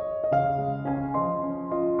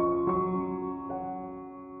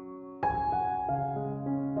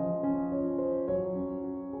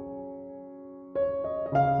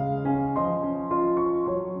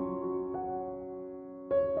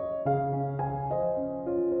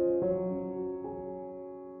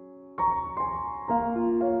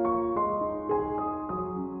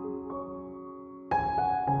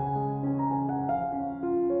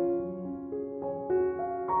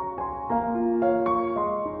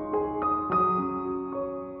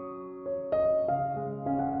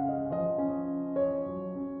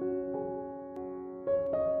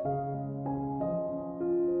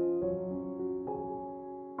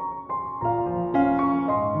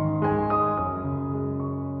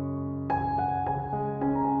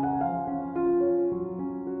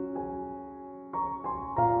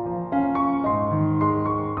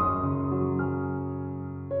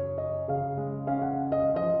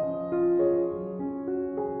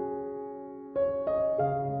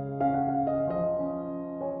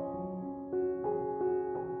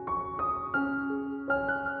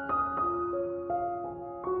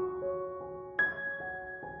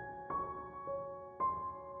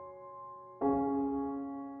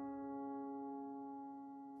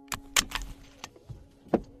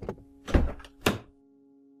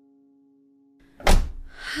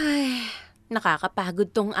 Ay,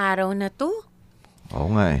 nakakapagod tong araw na to.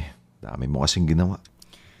 Oo nga Dami mo kasing ginawa.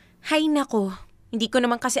 Hay nako, hindi ko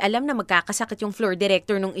naman kasi alam na magkakasakit yung floor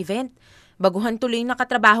director ng event. Baguhan tuloy yung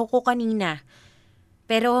nakatrabaho ko kanina.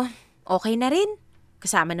 Pero okay na rin.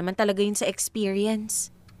 Kasama naman talaga yun sa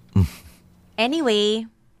experience. Anyway,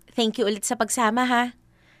 thank you ulit sa pagsama ha.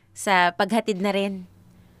 Sa paghatid na rin.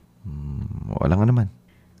 Wala nga naman.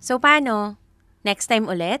 So paano? Next time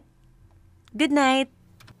ulit? Good night.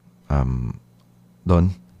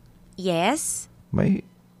 Don? Yes? May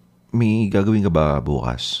gagawin ka ba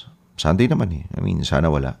bukas? Sunday naman I mean, sana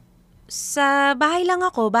wala. Sa bahay lang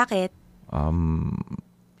ako. Bakit?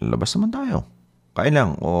 Labas naman tayo. Kain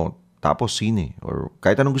lang o tapos sine or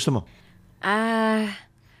kahit anong gusto mo.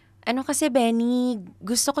 Ano kasi, Benny,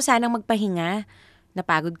 gusto ko sanang magpahinga.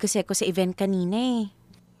 Napagod kasi ako sa event kanina eh.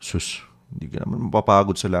 Sus, hindi ka naman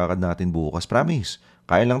mapapagod sa lakad natin bukas. Promise.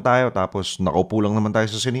 Kain lang tayo tapos nakaupo lang naman tayo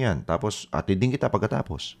sa sinihan. Tapos atid din kita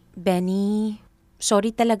pagkatapos. Benny,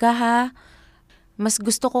 sorry talaga ha. Mas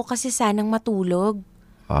gusto ko kasi sanang matulog.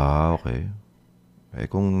 Okay. Eh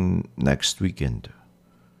kung next weekend,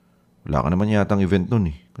 wala ka naman yatang event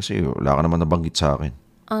nun eh. Kasi wala ka naman nabanggit sa akin.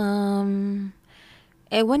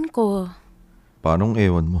 Ewan ko. Paanong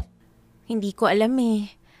ewan mo? Hindi ko alam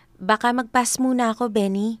eh. Baka mag-pass muna ako,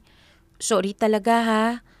 Benny. Sorry talaga ha.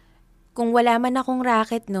 Kung wala man akong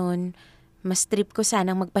racket nun, mas trip ko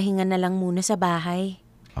sanang magpahinga na lang muna sa bahay.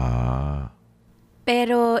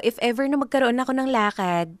 Pero if ever na magkaroon ako ng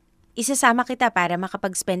lakad, isasama kita para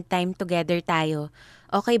makapag-spend time together tayo.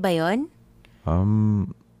 Okay ba yon?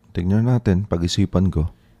 Tignan natin, pag-isipan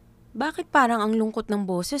ko. Bakit parang ang lungkot ng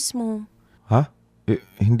boses mo? Ha?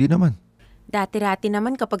 Hindi naman. Dati-rati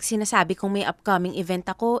naman kapag sinasabi kong may upcoming event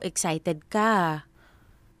ako, excited ka.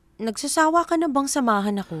 Nagsasawa ka na bang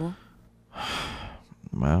samahan ako?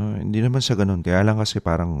 Hindi naman sa ganun. Kaya lang kasi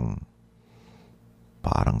parang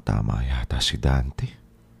tama yata si Dante.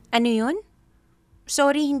 Ano yun?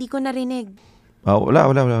 Sorry, hindi ko narinig. Wala.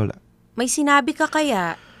 May sinabi ka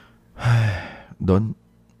kaya? Don,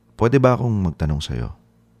 pwede ba akong magtanong sa'yo?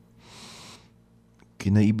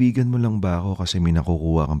 Kinaibigan mo lang ba ako kasi may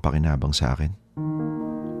nakukuha kang pakinabang sa akin?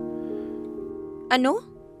 Ano?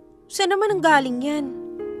 Saan naman ang galing yan?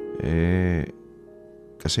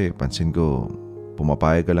 Kasi pansin ko,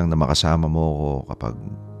 pumapayag ka lang na makasama mo ako kapag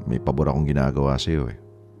may pabor akong ginagawa sa'yo eh.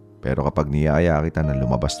 Pero kapag niyaya kita na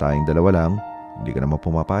lumabas tayong dalawa lang, hindi ka naman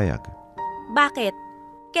pumapayag. Bakit?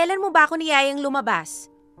 Kailan mo ba ako niyayang lumabas?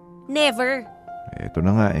 Never. Eto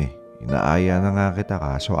na nga eh. Inaaya na nga kita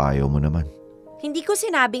kaso ayaw mo naman. Hindi ko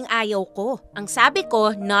sinabing ayaw ko. Ang sabi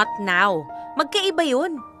ko, not now. Magkaiba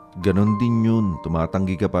yun. Ganon din yun.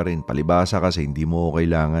 Tumatanggi ka pa rin. Palibasa kasi hindi mo ko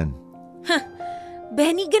kailangan.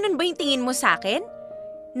 Benny, ganun ba yung tingin mo sa akin?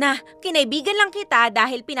 Na kinaibigan lang kita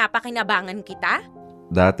dahil pinapakinabangan kita?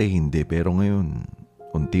 Dati hindi, pero ngayon,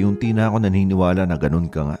 unti-unti na ako naniniwala na ganon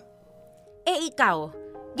ka nga. Ikaw,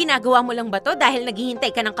 ginagawa mo lang ba to dahil naghihintay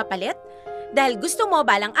ka ng kapalit? Dahil gusto mo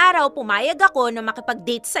balang araw pumayag ako na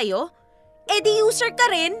makipag-date sa'yo? Di user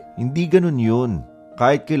ka rin? Hindi ganon yun.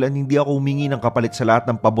 Kahit kailan hindi ako humingi ng kapalit sa lahat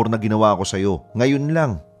ng pabor na ginawa ko sa'yo. Ngayon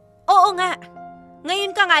lang. Oo nga.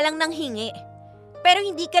 Ngayon ka nga lang nang hingi. Pero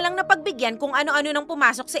hindi ka lang napagbigyan kung ano-ano nang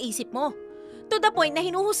pumasok sa isip mo. To the point na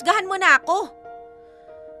hinuhusgahan mo na ako.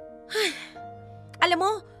 Alam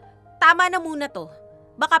mo, tama na muna to.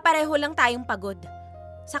 Baka pareho lang tayong pagod.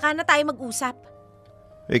 Saka na tayo mag-usap.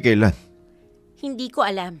 Kailan? Hindi ko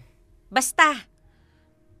alam. Basta.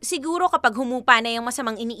 Siguro kapag humupa na yung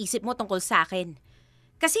masamang iniisip mo tungkol sa akin.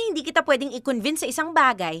 Kasi hindi kita pwedeng i-convince sa isang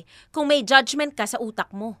bagay kung may judgment ka sa utak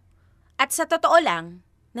mo. At sa totoo lang,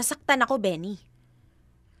 nasaktan ako, Benny.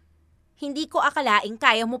 Hindi ko akalaing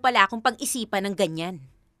kaya mo pala akong pag-isipan ng ganyan.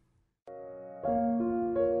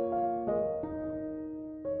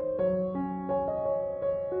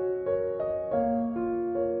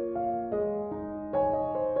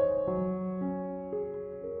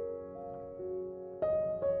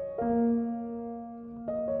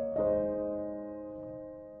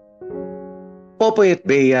 Popoy at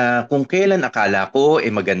Bea, kung kailan akala ko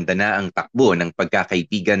maganda na ang takbo ng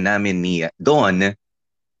pagkakaibigan namin ni Don,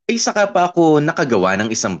 ay saka pa ako nakagawa ng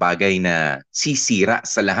isang bagay na sisira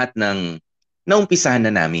sa lahat ng naumpisahan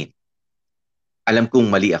na namin. Alam kong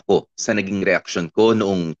mali ako sa naging reaksyon ko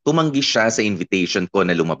noong tumanggi siya sa invitation ko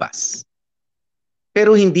na lumabas.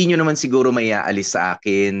 Pero hindi nyo naman siguro maiaalis sa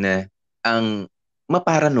akin ang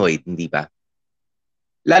maparanoid, hindi ba?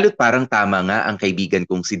 Lalo't parang tama nga ang kaibigan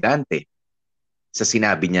kong si Dante. Sa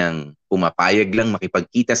sinabi niyang pumapayag lang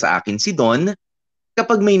makipagkita sa akin si Don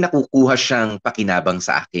kapag may nakukuha siyang pakinabang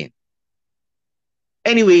sa akin.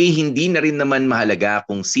 Anyway, hindi na rin naman mahalaga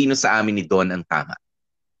kung sino sa amin ni Don ang tama.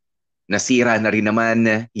 Nasira na rin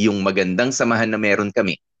naman yung magandang samahan na meron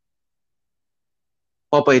kami.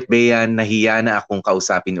 Popoy at Bea, nahiya na akong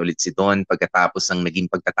kausapin ulit si Don pagkatapos ng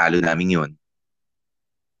naging pagtatalo namin yun.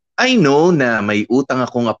 I know na may utang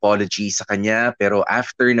akong apology sa kanya pero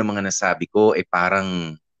after ng mga nasabi ko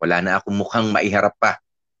parang wala na akong mukhang maiharap pa.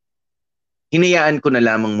 Hinayaan ko na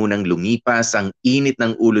lamang munang lumipas ang init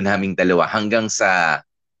ng ulo naming dalawa hanggang sa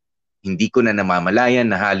hindi ko na namamalayan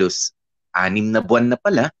na halos 6 na buwan na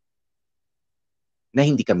pala na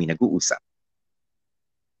hindi kami nag-uusap.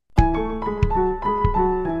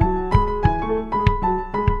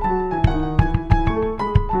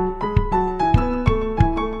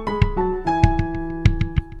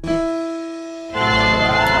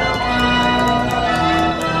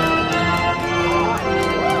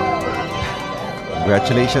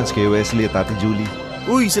 Congratulations kay Wesley at Ate Julie.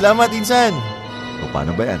 Uy, salamat, Insan. O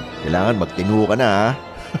paano ba yan? Kailangan magtingo ka na ha.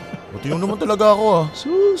 Matiyong naman talaga ako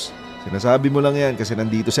Sus, sinasabi mo lang yan kasi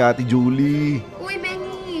nandito si Ate Julie. Uy,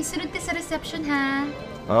 Benny, sunod ka sa reception ha.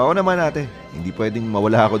 Oo naman ate, hindi pwedeng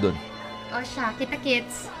mawala ako doon. O siya,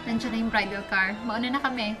 kita-kits. Nandiyan na yung bridal car. Mauna na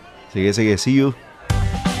kami. Sige, see you.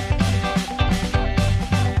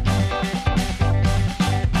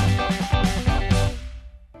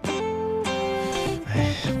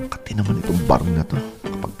 Ay, kati naman itong barong na to.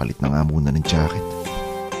 Kapagpalit na nga muna ng jacket.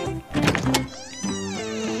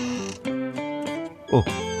 Oh,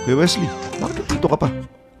 Kuya Wesley, bakit dito ka pa?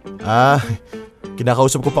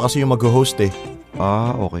 Kinakausap ko pa kasi yung mag-host eh.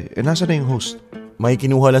 Okay. Nasa na yung host? May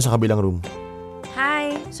kinuha lang sa kabilang room.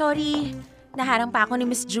 Hi, sorry. Naharang pa ako ni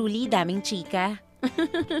Miss Julie, daming chika.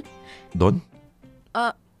 Don?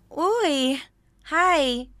 Uy,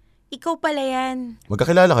 hi. Ikaw pala yan.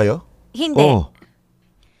 Magkakilala kayo? Hindi. Oh,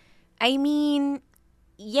 I mean,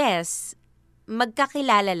 yes.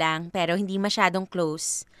 Magkakilala lang, pero hindi masyadong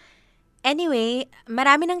close. Anyway,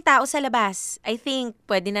 marami ng tao sa labas. I think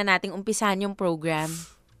pwede na nating umpisahan yung program.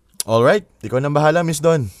 Alright, ikaw nang bahala, Miss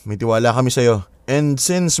Don. May tiwala kami sa'yo. And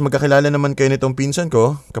since magkakilala naman kayo nitong pinsan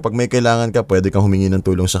ko, kapag may kailangan ka, pwede kang humingi ng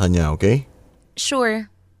tulong sa kanya, okay? Sure.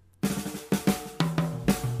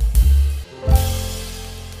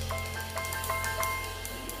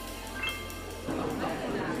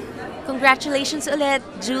 Congratulations ulit,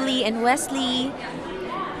 Julie and Wesley.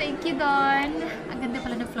 Thank you, Don. Ang ganda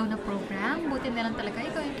pala ng flow ng program. Buti na lang talaga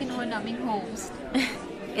ikaw yung kinuha naming host.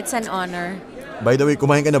 It's an honor. By the way,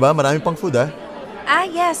 kumain ka na ba? Marami pang food,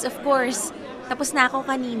 Yes, of course. Tapos na ako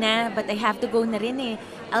kanina, but I have to go na rin eh.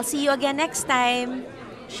 I'll see you again next time.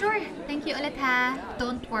 Sure. Thank you ulit ha.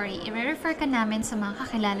 Don't worry. I-refer ka namin sa mga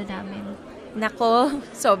kakilala namin. Nako,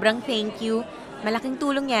 sobrang thank you. Malaking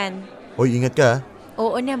tulong yan. Hoy, ingat ka.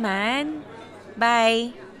 Oo naman.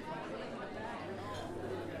 Bye.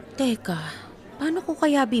 Teka, paano ko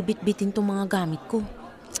kaya bibit-bitin tong mga gamit ko?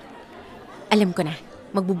 Alam ko na,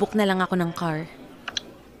 magbubuk na lang ako ng car.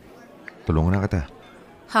 tulungan na kita.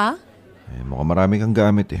 Ha? Mukhang marami kang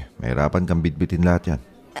gamit eh. Mahirapan kang bitbitin lahat yan.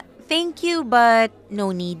 Thank you, but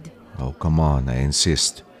no need. Oh, come on. I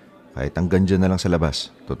insist. Kahit hanggang dyan na lang sa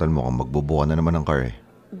labas. Total mukhang magbubuka na naman ng car eh.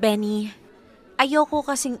 Benny, ayoko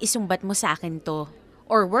kasing isumbat mo sa akin to.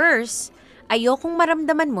 Or worse, ayokong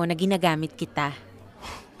maramdaman mo na ginagamit kita.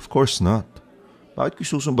 Of course not. Bakit ko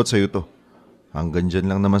susumbat sa'yo to? Hanggang dyan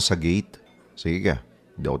lang naman sa gate. Sige ka.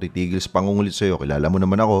 Hindi ako titigil sa pangungulit sa'yo. Kilala mo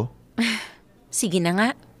naman ako. Sige na nga.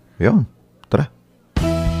 Yun. Tara.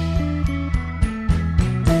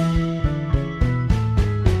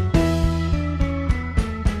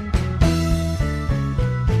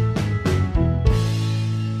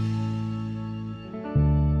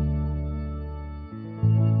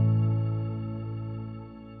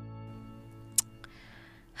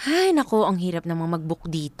 Ay, nako, ang hirap namang mag-book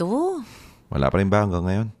dito. Wala pa rin ba hanggang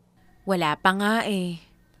ngayon? Wala pa nga eh.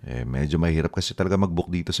 Medyo mahirap kasi talaga mag-book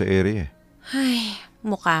dito sa area eh. Ay,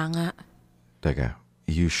 mukha nga. Teka,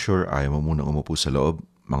 you sure ayaw mo munang umupo sa loob?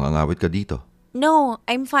 Mangangawit ka dito. No,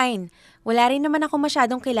 I'm fine. Wala rin naman ako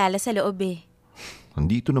masyadong kilala sa loob eh.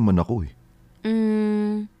 Nandito naman ako eh.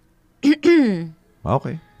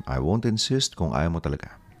 Okay, I won't insist kung ayaw mo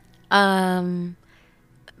talaga.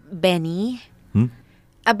 Benny?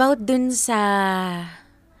 About dun sa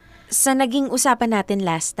naging usapan natin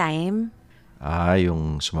last time?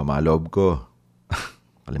 Yung sumama loob ko.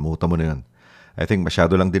 Kalimutan mo na yun. I think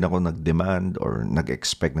masyado lang din ako nag-demand or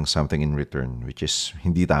nag-expect ng something in return, which is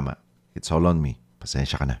hindi tama. It's all on me.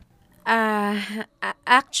 Pasensya ka na.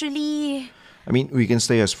 Actually... I mean, we can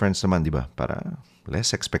stay as friends naman, di ba? Para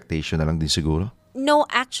less expectation na lang din siguro. No,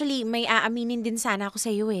 actually, may aaminin din sana ako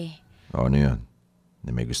sa iyo eh. Ano yun?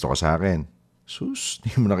 Na may gusto ka sa akin. Sus,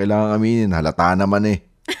 di mo na kailangan aminin. Halata naman eh.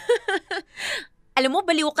 Alam mo,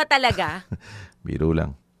 baliw ka talaga. Biro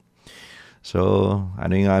lang. So,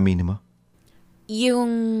 ano yung aminin mo?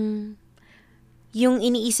 Yung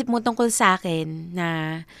iniisip mo tungkol sa akin na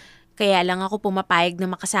kaya lang ako pumapayag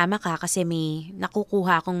na makasama ka kasi may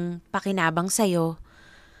nakukuha akong pakinabang sa'yo.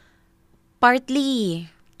 Partly,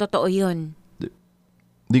 totoo yun.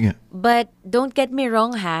 Di nga. But don't get me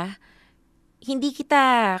wrong ha. Hindi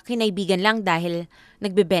kita kinaibigan lang dahil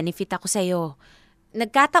nagbe-benefit ako sa'yo.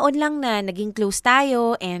 Nagkataon lang na naging close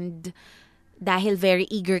tayo and dahil very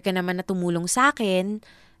eager ka naman na tumulong sa akin,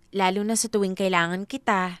 lalo na sa tuwing kailangan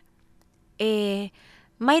kita,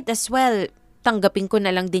 might as well tanggapin ko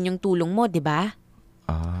na lang din yung tulong mo, di ba?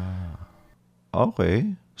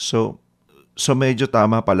 Okay. So medyo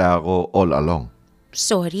tama pala ako all along.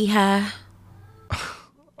 Sorry ha.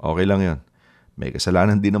 Okay lang yun. May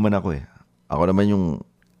kasalanan din naman ako eh. Ako naman yung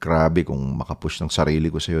grabe kung makapush ng sarili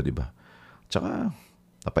ko sa'yo, di ba? Tsaka,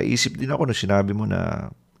 napaisip din ako na sinabi mo na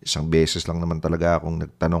isang beses lang naman talaga akong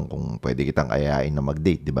nagtanong kung pwede kitang ayain na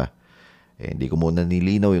mag-date, di ba? Hindi ko muna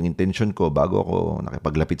nilinaw yung intention ko bago ako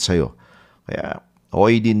nakipaglapit sa'yo. Kaya,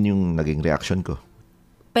 okay din yung naging reaction ko.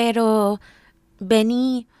 Pero,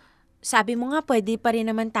 Benny, sabi mo nga pwede pa rin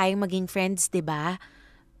naman tayong maging friends, di ba?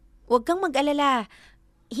 Huwag kang mag-alala.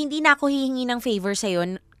 Hindi na ako hihingi ng favor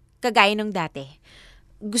sa'yo kagaya nung dati.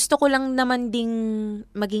 Gusto ko lang naman ding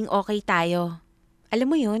maging okay tayo. Alam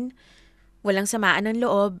mo yun, walang samaan ng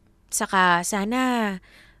loob. Saka sana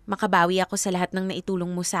makabawi ako sa lahat ng naitulong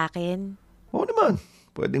mo sa akin. Oo naman,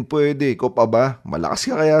 pwedeng-pwede. Ikaw pa ba? Malakas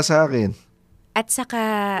ka kaya sa akin. At saka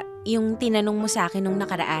yung tinanong mo sa akin nung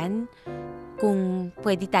nakaraan, kung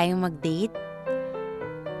pwede tayong mag-date.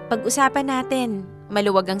 Pag-usapan natin,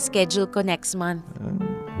 maluwag ang schedule ko next month.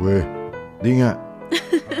 Di nga.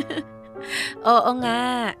 Oo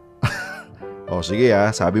nga. Sige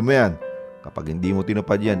sabi mo yan. Kapag hindi mo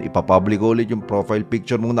tinupad yan, ipapublic ulit yung profile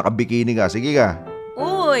picture mong nakabikini ka. Sige ka.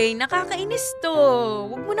 Uy, nakakainis to.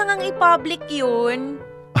 Huwag mo na ngang i-public yun.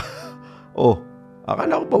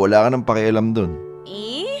 Akala ko pa wala ka ng pakialam dun.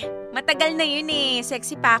 Matagal na yun eh.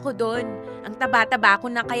 Sexy pa ako dun. Ang taba-taba ko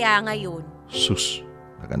na kaya ngayon. Sus,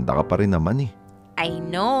 maganda ka pa rin naman eh. I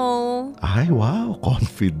know. Ay, wow,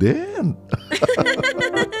 confident.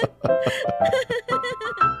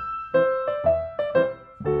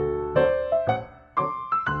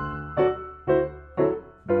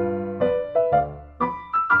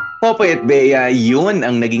 Popoy at Bea, yun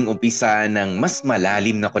ang naging umpisa ng mas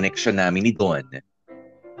malalim na koneksyon namin ni Don.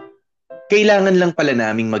 Kailangan lang pala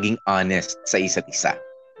naming maging honest sa isa't isa.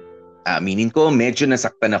 Aminin ko, medyo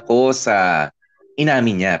nasaktan ako sa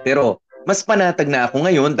inamin niya. Pero mas panatag na ako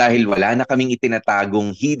ngayon dahil wala na kaming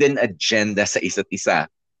itinatagong hidden agenda sa isa't isa.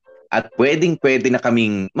 At pwedeng-pwede na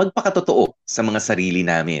kaming magpakatotoo sa mga sarili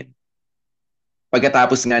namin.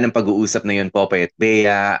 Pagkatapos nga ng pag-uusap na yun, Popoy at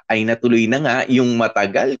Bea, ay natuloy na nga yung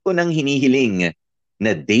matagal ko nang hinihiling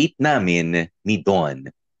na date namin ni Don.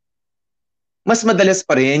 Mas madalas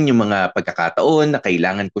pa rin yung mga pagkakataon na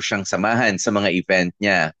kailangan ko siyang samahan sa mga event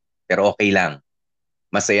niya. Pero okay lang.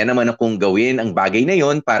 Masaya naman akong gawin ang bagay na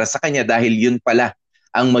yon para sa kanya dahil yun pala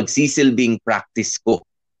ang magsisilbing practice ko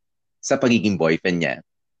sa pagiging boyfriend niya.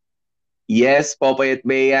 Yes, Popoy at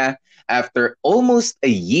Bea, after almost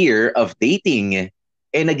a year of dating,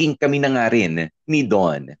 naging kami na nga rin ni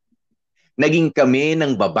Don. Naging kami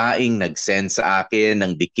ng babaeng nag-send sa akin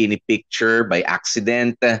ng bikini picture by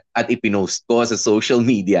accident at ipinost ko sa social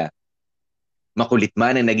media. Makulit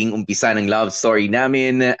man ang naging umpisa ng love story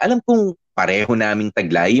namin, alam kong pareho naming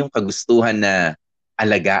taglay yung kagustuhan na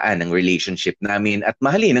alagaan ang relationship namin at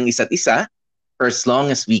mahalin ang isa't isa for as long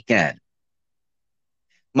as we can.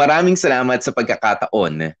 Maraming salamat sa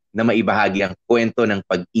pagkakataon na maibahagi ang kwento ng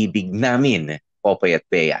pag-ibig namin, Popoy at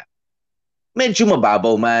Bea. Medyo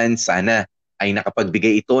mababaw man, sana ay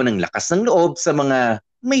nakapagbigay ito ng lakas ng loob sa mga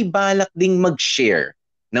may balak ding mag-share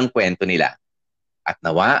ng kwento nila. At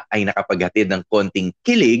nawa ay nakapaghatid ng konting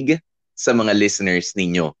kilig sa mga listeners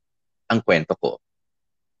ninyo ang kwento ko.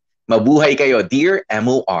 Mabuhay kayo, Dear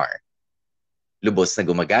MOR. Lubos na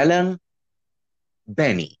gumagalang,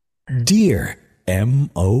 Benny. Dear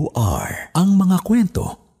MOR, ang mga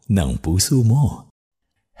kwento ng puso mo.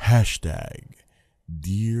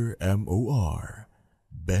 Dear MOR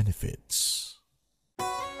Benefits.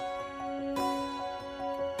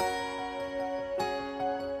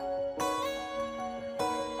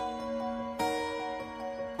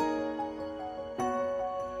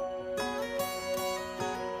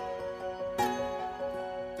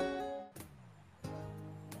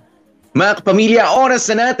 Mga kapamilya,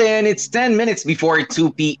 oras na natin. It's 10 minutes before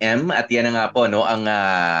 2 p.m. At yan na nga po, no, ang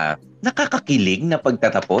nakakakilig na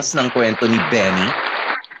pagtatapos ng kwento ni Benny.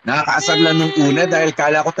 Nakakaasar lang nung una dahil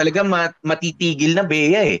kala ko talaga matitigil na,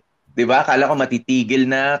 Bea eh. Diba? Kala ko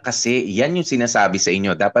matitigil na kasi yan yung sinasabi sa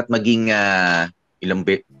inyo. Dapat maging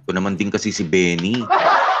ito naman din kasi si Benny.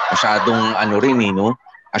 Masyadong no?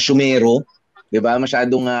 Asyumero. Diba?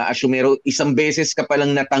 Masyadong asyumero. Isang beses ka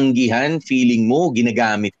palang natanggihan, feeling mo,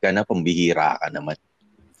 ginagamit ka na, pambihira ka naman.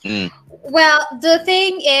 Well, the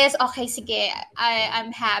thing is, okay, sige, I'm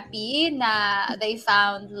happy na they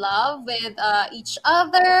found love with each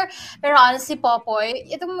other. Pero honestly, Popoy,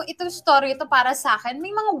 itong story ito para sa akin,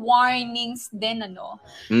 may mga warnings din, ano?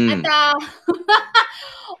 At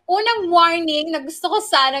unang warning na gusto ko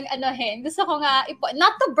sanang gusto ko nga,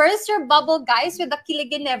 not to burst your bubble, guys, with the kilig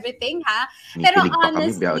and everything, ha? Pero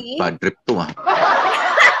honestly, bad trip to, ha?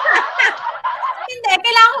 Hindi,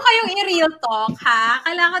 kailangan ko kayong i-real talk, ha?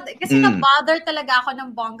 Kailangan, kasi na-bother talaga ako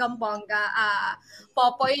ng bonggang-bongga,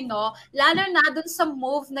 Popoy, no? Lalo na dun sa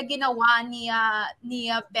move na ginawa ni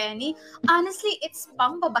Benny. Honestly, it's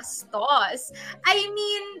pambabastos. I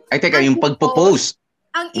mean, Ay, teka, yung pagpo-post.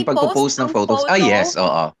 Ang Yung pagpo-post ng photos. photo, Yes,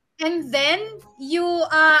 oo. and then you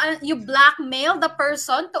blackmail the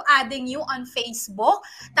person to adding you on Facebook,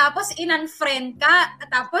 tapos in-unfriend ka,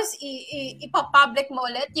 tapos ipapublic mo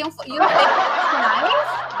ulit yung Facebook live.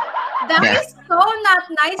 That is so not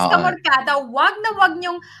nice, kamorkada. Wag na wag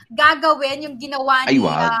niyong gagawin yung ginawa ni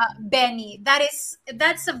Benny. That's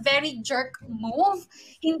a very jerk move.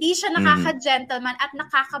 Hindi siya nakaka-gentleman at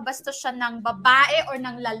nakakabastos siya ng babae or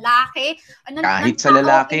ng lalaki. Kahit sa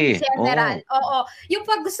lalaki. In general. Oo. Yung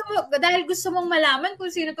pag dahil gusto mong malaman kung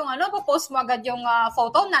sino tong papost mo agad yung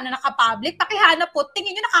photo na naka-public, pakihanap po,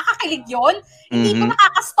 tingin nyo nakakakilig yun? Hindi po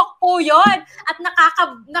nakaka-stalk po yun. At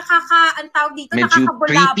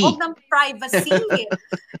nakakabulabog ng privacy.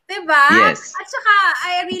 Diba? Yes. At saka,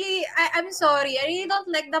 I'm sorry, I really don't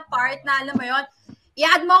like the part na, alam mo yun,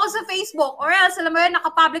 i-add mo ako sa Facebook or else, alam mo yun,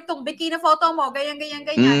 nakapublic tong bikini photo mo,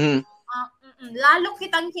 ganyan. Lalo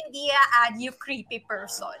kitang hindi i-add, you creepy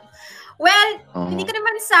person. Well, hindi ko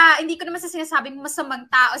naman sa sinasabing masamang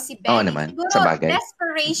tao si Benny. Oo naman, siguro sa bagay.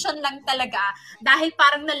 desperation lang talaga dahil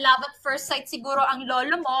parang na love at first sight siguro ang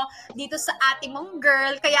lolo mo dito sa ate mong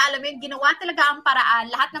girl. Kaya alam mo yun, ginawa talaga ang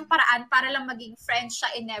paraan, lahat ng paraan para lang maging friends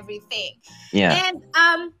siya in everything. Yeah. And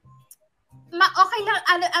okay lang,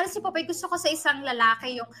 ano si Popeye, gusto ko sa isang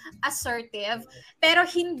lalaki yung assertive, pero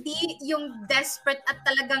hindi yung desperate at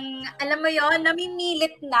talagang, alam mo yon,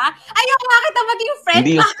 namimilit na, ayaw nga kita maging friend.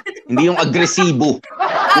 Hindi yung agresibo.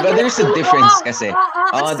 Diba, there's a difference kasi.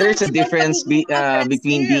 There's a difference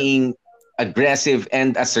between being aggressive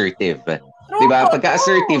and assertive. Diba,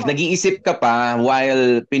 pagka-assertive, nag-iisip ka pa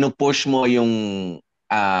while pinupush mo yung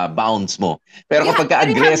bounds mo. Pero kapag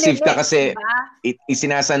ka-aggressive ka kasi,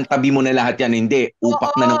 isinasantabi mo na lahat yan, hindi,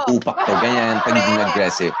 upak na ng upak to. Ganyan, pagiging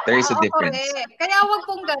aggressive. There is a difference. Correct. Kaya wag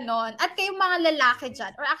pong ganon. At kayong mga lalaki dyan,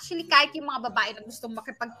 or actually kahit yung mga babae na gustong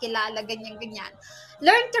makipagkilala, ganyan-ganyan,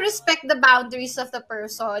 learn to respect the boundaries of the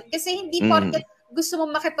person. Kasi hindi porket gusto mo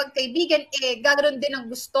makipagkaibigan, gagawin din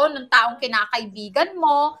ang gusto ng taong kinakaibigan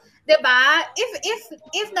mo. Diba?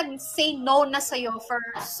 If nag-say no na sa'yo for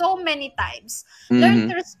so many times,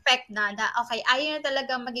 learn to respect na okay, ayaw na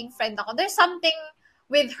talaga maging friend ako. There's something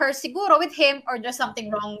with her siguro, with him, or there's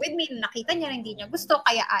something wrong with me. Nakita niya, hindi niya gusto,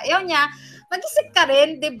 kaya ayaw niya. Mag-isip ka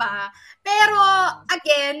rin, diba? Pero,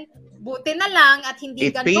 again, buti na lang at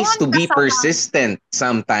hindi it pays to be persistent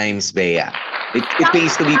sometimes, Bea. It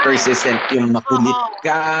pays to be persistent. Yung makulit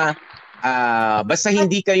ka, basta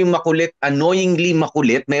hindi kayo makulit, annoyingly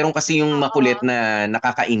makulit. Meron kasi yung makulit na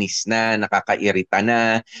nakakainis na, nakakairita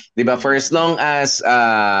na. 'Di ba? For as long as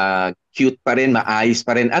cute pa rin, maayos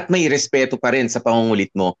pa rin at may respeto pa rin sa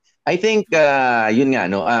pangungulit mo. I think yun nga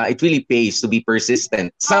it really pays to be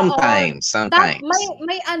persistent sometimes.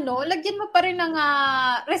 May lagyan mo pa rin ng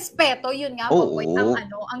respeto, yun nga po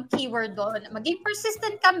ang keyword doon. Maging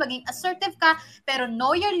persistent ka, maging assertive ka, pero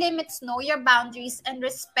know your limits, know your boundaries and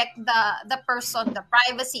respect the person, the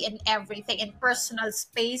privacy and everything and personal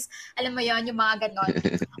space. Alam mo yun, yung mga ganon.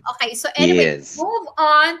 Okay, so anyway, move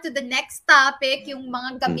on to the next topic, yung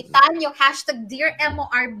mga gamitan, yung hashtag Dear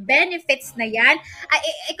MOR benefits na yan.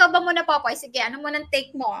 Ikaw ba muna, Popoy? Sige, ano muna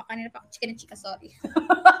take mo? Kanina pa, chika, sorry.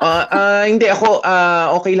 Hindi, ako,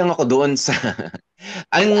 okay lang ako doon sa...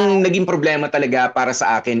 Ang naging problema talaga para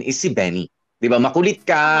sa akin is si Benny. Diba, makulit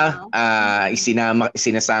ka,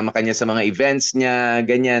 sinasama ka niya sa mga events niya,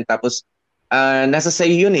 ganyan. Tapos, nasa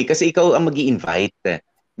sa'yo yun kasi ikaw ang mag-i-invite.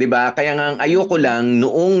 Diba? Kaya nga, ayoko lang,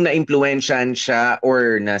 noong na-influensyan siya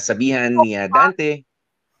or nasabihan niya Dante,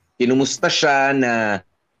 kinumusta siya na,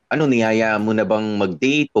 niyaya mo na bang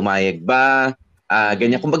mag-date? Pumayag ba?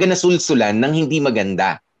 Ganyan. Kumbaga nasulsulan ng hindi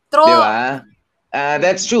maganda. True. Diba?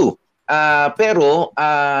 That's true. Pero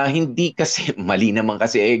hindi kasi, mali naman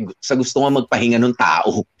kasi sa gusto nga magpahinga ng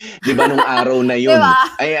tao. Diba nung araw na yun?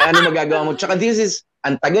 Diba? Ay, ano magagawa mo? Tsaka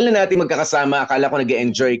ang tagal na natin magkakasama. Akala ko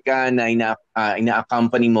nag-enjoy ka na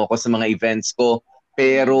ina-accompany mo ko sa mga events ko.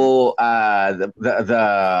 Pero the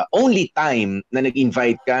only time na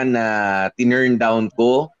nag-invite ka na tinurn down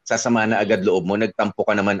ko, sasama na agad loob mo, nagtampo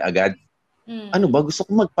ka naman agad. Ano ba? Gusto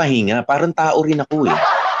ko magpahinga. Parang tao rin ako eh.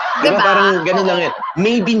 Diba? Parang ganun lang yan.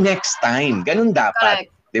 Maybe next time. Ganun dapat.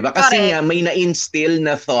 Correct. Diba? Kasi nga may na-instill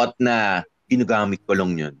na thought na ginagamit ko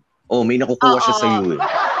lang yun. May nakukuha siya sa iyo eh.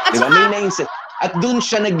 Diba? May na-instill. At dun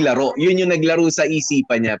siya naglaro. Yun yung naglaro sa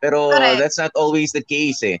isipan niya. Pero that's not always the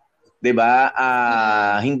case eh. 'Di ba?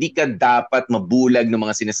 Hindi ka dapat mabulag ng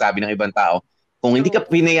mga sinasabi ng ibang tao. Kung hindi ka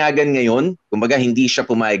pinayagan ngayon, kumbaga hindi siya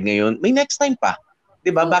pumayag ngayon, may next time pa. 'Di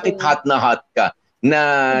ba? Bakit hot na hot ka na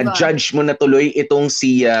judge mo na tuloy itong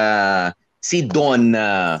si Don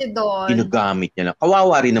na ginagamit niya na.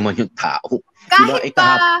 Kawawa rin naman yung tao. Kahit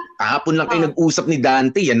diba? Kahapon lang kayo nag-usap ni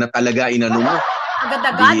Dante, yan na talaga inano mo.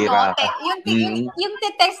 Agad-agad, no? Yung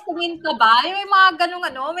te-textingin ka ba? May mga ganung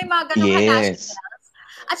yes.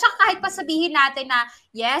 At saka kahit pa sabihin natin na,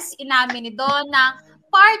 yes, inamin ni Don na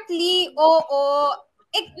partly,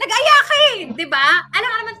 nag-aya ka di ba? Alam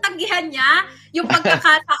mo naman tanggihan niya yung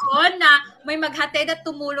pagkakataon na may maghatid at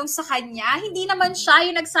tumulong sa kanya. Hindi naman siya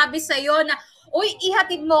yung nagsabi sa'yo na, uy,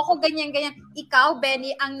 ihatid mo ako, ganyan-ganyan. Ikaw,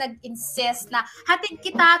 Benny, ang nag-insist na hatid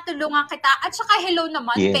kita, tulungan kita. At saka hello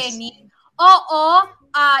naman, yes. Benny. Oo,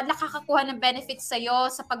 nakakakuha ng benefits sa'yo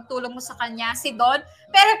sa pagtulong mo sa kanya, si Don.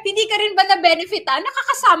 Pero hindi ka rin ba na-benefit,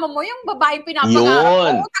 nakakasama mo yung babaeng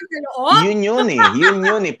pinapag-aaral mo? Yun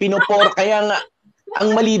yun eh. Pinupor, kaya nga,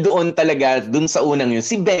 ang mali doon talaga, doon sa unang yun,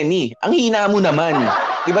 si Benny, ang hina mo naman.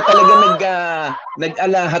 Diba talaga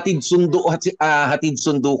hatid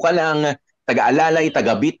sundo ka lang, taga-alalay,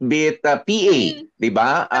 taga-bit-bit, PA, diba?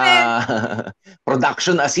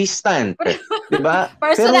 Production assistant, diba?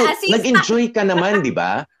 Pero nag-enjoy ka naman,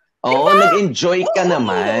 diba? Oo, nag-enjoy ka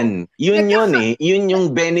naman. Yun eh. Yun yung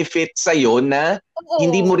benefit sa'yo na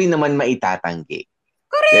hindi mo rin naman maitatanggi.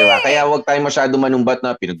 Correct. Diba? Kaya huwag tayo masyado manumbat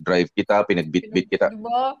na pinag-drive kita, pinag-bit-bit kita.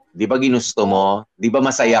 Di ba ginusto mo? Di ba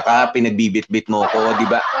masaya ka, pinagbibit-bit mo ko? Di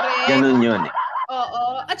ba? Ganun yun eh.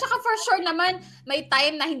 Oo. At saka for sure naman, may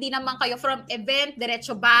time na hindi naman kayo from event,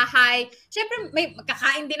 diretso bahay. Siyempre, may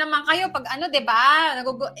kakain din naman kayo pag di ba?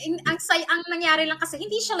 Ang nangyari lang kasi,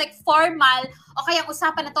 hindi siya like formal o kaya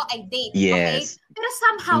usapan na to ay date. Yes. Okay? Pero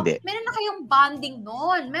somehow, meron na kayong bonding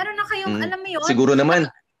noon. Meron na kayong, alam mo yun? Siguro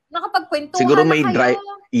naman. Nakapagkwentuhan siguro may na kayo.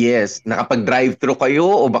 Nakapag-drive-thru kayo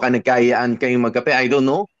o baka nagkayaan kayong magkape. I don't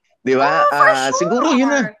know. Di ba? Sure. Siguro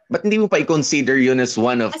yun na. Ba't hindi mo pa i-consider yun as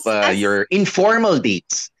one of your informal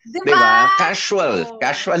dates? Diba? Di ba? Casual.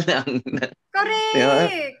 Casual lang. Correct. Diba?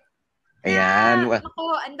 Ayan. Ako,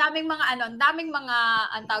 ang daming mga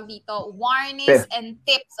ang tawag dito, warnings and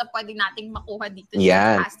tips na pwede nating makuha dito.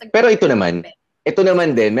 Yan. Pero ito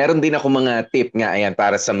naman din, meron din ako mga tip nga ayan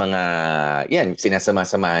para sa mga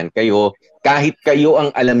sinasama-samahan kayo. Kahit kayo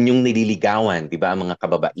ang alam nyong nililigawan, di ba, mga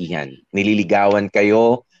kababaihan. Nililigawan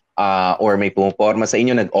kayo or may pumaporma sa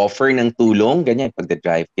inyo, nag-offer ng tulong, ganyan,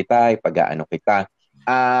 pagda-drive kita, pag-aano kita.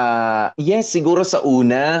 Yes, siguro sa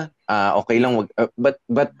una, okay lang,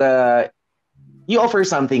 but you offer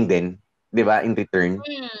something din, di ba, in return.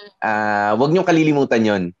 Wag niyong kalilimutan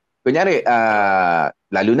yon. Kunyari,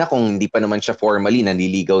 lalo na kung hindi pa naman siya formally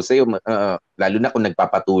nanliligaw sa'yo, lalo na kung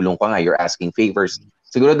nagpapatulong ka nga, you're asking favors.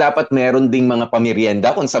 Siguro dapat meron ding mga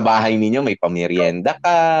pamerienda. Kung sa bahay ninyo may pamerienda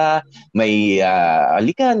ka, may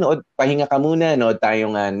alika, pahinga ka muna, nood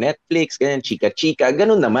tayong Netflix, ganyan, chika-chika,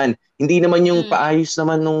 ganun naman. Hindi naman yung paayos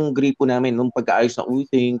naman nung gripo namin, nung pagkaayos na, uy,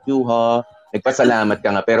 thank you ha, nagpasalamat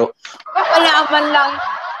ka nga, pero wala man lang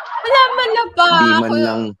ba? Hindi man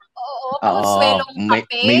lang. Oo, pangswelong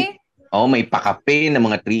kape. May pakape na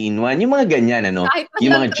mga 3-in-1. Yung mga ganyan,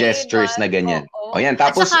 yung mga gestures na ganyan. Yan.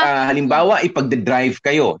 Tapos, halimbawa, ipagda-drive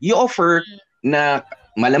kayo. You offer na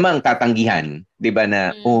malamang tatanggihan. Di ba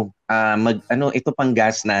na, ito pang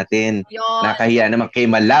gas natin. Nakahiya naman.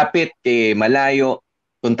 Kay malapit, kay malayo.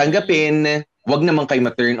 Kung tanggapin, wag naman kayo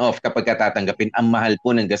ma-turn off kapag katatanggapin. Ang mahal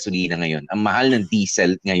po ng gasolina ngayon. Ang mahal ng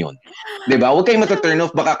diesel ngayon. Di ba? Huwag kayo ma-turn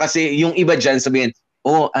off. Baka kasi yung iba dyan sabihin,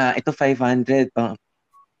 ito 500.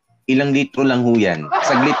 Ilang litro lang ho yan.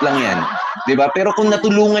 Saglit lang yan. Diba? Pero kung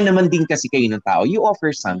natulungan naman din kasi kayo ng tao, you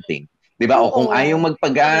offer something. Diba? O kung ayaw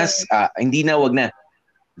magpagas, hindi na, wag na.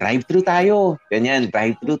 Drive-thru tayo. Ganyan,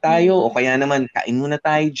 drive-thru tayo. O kaya naman, kain muna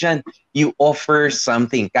tayo dyan. You offer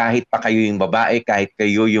something. Kahit pa kayo yung babae, kahit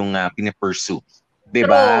kayo yung pinapursue.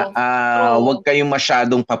 Diba? Wag kayong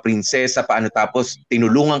masyadong paprinsesa, paano tapos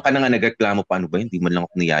tinulungan ka na nga nagreklamo, paano ba? Hindi man lang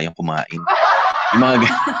ako niyayang kumain. Yung mga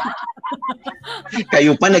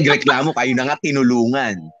kayo pa nagreklamo, kayo na nga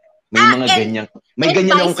tinulungan. May mga ganyan. May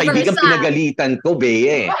ganyan akong kaibigan, pinagalitan ko,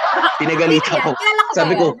 Pinagalitan ko.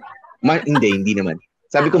 Sabi ko, hindi naman.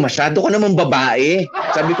 Sabi ko, masyado ka naman babae.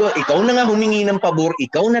 Sabi ko, ikaw na nga humingi ng pabor,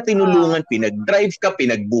 ikaw na tinulungan, pinag-drive ka,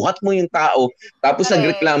 pinagbuhat mo yung tao, tapos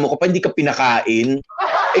nagreklamo ka pa, hindi ka pinakain.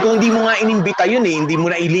 Kung hindi mo nga inimbita yun hindi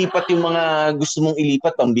mo na ilipat yung mga gusto mong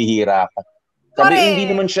ilipat, pambihira ka. Sabi,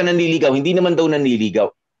 hindi naman siya nanliligaw, hindi naman daw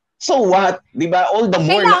nanliligaw. So what? Diba? All the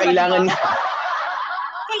more na kailangan ba?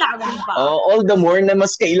 All the more na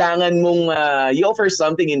mas kailangan mong you offer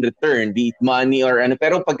something in return, be it money or ano.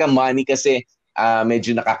 Pero pagka money kasi,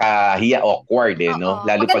 medyo nakakahiya, awkward no? Oo.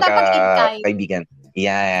 Lalo Maganda pagka pag in kind. kaibigan.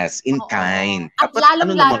 Yes, in Oo. kind. At Tapos ano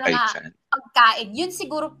lalong-lalo naman kayo na dyan? pagkain. Yun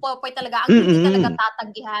siguro, Popoy, talaga ang hindi talaga Mm-mm.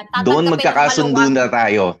 tatanggihan. Doon Tatanggapin ng magkakasundo maluwag na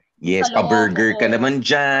tayo. sa Yes, loob. pa-burger ka Oo. naman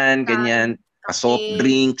dyan, ganyan. Pa-soft Kape.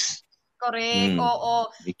 drinks. Correct. Oo.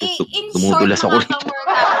 Dito, In short, dumudulas ako mga rito.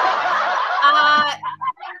 kamorga, ah,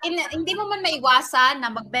 hindi mo man maiwasan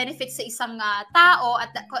na mag-benefit sa isang tao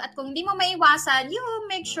at kung hindi mo maiwasan, you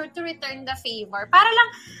make sure to return the favor para lang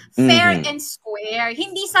fair Mhm. and square.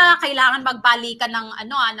 Hindi sa kailangan magbalikan ng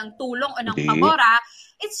ng tulong o ng Hindi. pabor.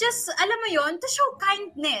 It's just, alam mo yon, to show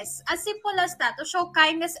kindness. As simple as that, to show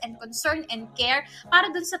kindness and concern and care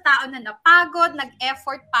para dun sa tao na napagod,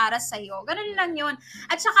 nag-effort para sa'yo. Ganun lang yun.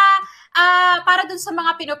 At saka, para dun sa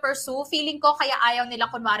mga pinopursue, feeling ko kaya ayaw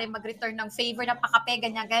nila kunwari mag-return ng favor na pakape,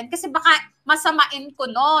 ganyan. Kasi baka masamain ko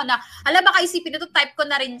na, baka isipin nito, type ko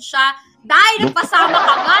na rin siya. Dahil nagpasama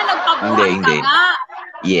ka nga, nagpabuhat ka Hindi. nga.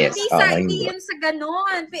 Yes. Hindi yun sa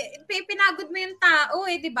ganon. Pinagod mo yung tao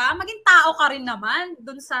di ba? Maging tao ka rin naman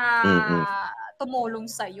dun sa tumulong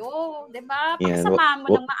sa'yo. Di ba? Yan. Pagsama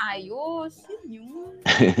mo ng maayos. Yun.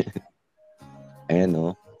 Ayan,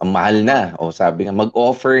 no? Ang mahal na. Sabi nga,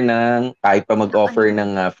 kahit pa mag-offer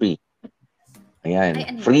ng free.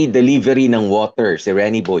 Ayan. Free delivery ng water, si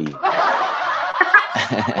Renny Boy.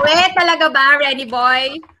 Talaga ba, Renny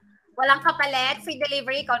Boy? Walang kapalit, free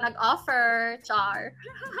delivery, ikaw nag-offer, char.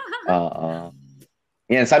 Oo.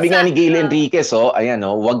 Yan, sabi nga ni Gail Enriquez, ayan,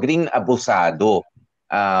 wag ring abusado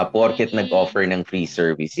porket nag-offer ng free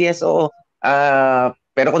service. Yes,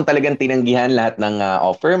 pero kung talagang tinanggihan lahat ng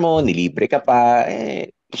offer mo, nilibre ka pa,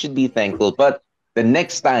 you should be thankful. But the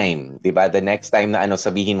next time, di ba, na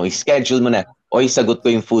sabihin mo, schedule mo na, sagot ko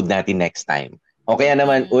yung food natin next time. O kaya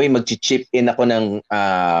naman, mag-chip in ako ng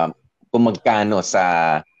kung magkano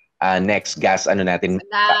sa next gas natin.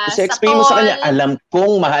 Kasi explain mo sa kanya, alam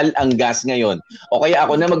kong mahal ang gas ngayon. O kaya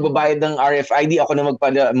ako na magbabayad ng RFID, ako na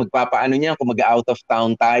magpapaano niya kung mag-out of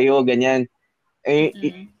town tayo, ganyan.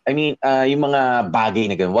 Yung mga bagay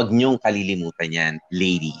na ganyan, wag niyong kalilimutan yan,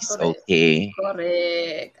 ladies. Correct. Okay?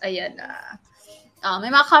 Correct. Ayan na.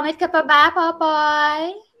 May mga comment ka pa ba,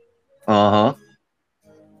 Popoy?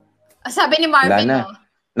 Sabi ni Marvin,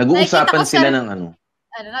 nag-uusapan sila ng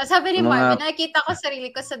sabi ni Marvin, nakikita ko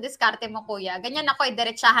sarili ko sa diskarte mo, kuya. Ganyan ako,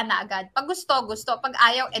 diretsahan na agad. Pag gusto. Pag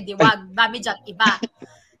ayaw, wag. Dami dyan, iba.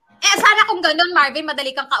 Sana kung ganun, Marvin,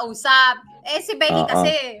 madali kang kausap. Si Benny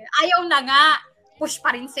kasi, ayaw na nga. Push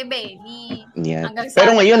pa rin si Benny. Yeah.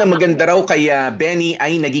 Pero ngayon, ang maganda raw kay Benny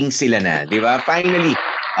ay naging sila na. Di ba? Finally.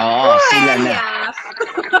 Sila na.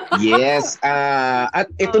 Yes.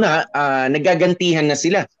 At ito na, nagagantihan na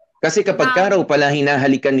sila. Kasi kapag raw pala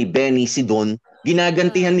hinahalikan ni Benny si Don,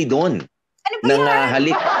 ginagantihan ni Don ng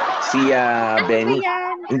halik si Benny.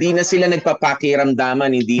 Hindi na sila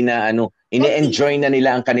nagpapakiramdaman, hindi na ine-enjoy na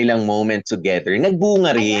nila ang kanilang moment together.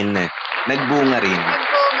 Nagbunga rin.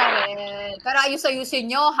 Pero ayos-ayusin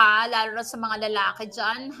nyo, lalo na sa mga lalaki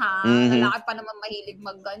dyan, Lalaki pa naman mahilig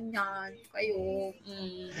magganyan. Kayo.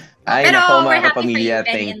 Pero mga kapamilya,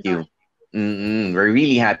 thank you. We're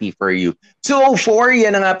really happy for you. 2:04,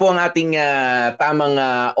 yan na nga po ang ating tamang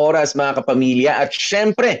oras, mga kapamilya. At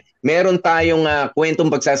syempre, meron tayong kwentong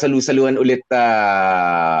pagsasalu-saluhan ulit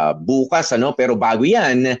bukas. Pero bago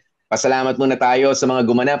yan, pasalamat muna tayo sa mga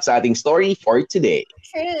gumanap sa ating story for today.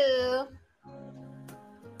 True.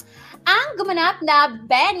 Ang gumanap na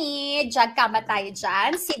Benny, diyan kamatay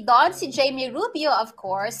dyan. Si Don, si Jamie Rubio, of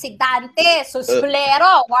course. Si Dante,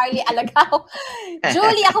 Susulero, Warley Alagaw.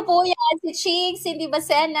 Julie, ako po yan. Si Ching, Cindy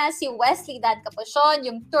Bacena, si Wesley Dan Capuchon,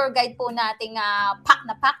 yung tour guide po nating Pak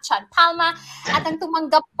na Pak, Chan Palma. At ang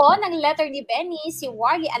tumanggap po ng letter ni Benny, si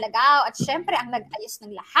Warley Alagaw. At syempre, ang nag-ayos ng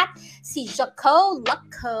lahat, si Jaco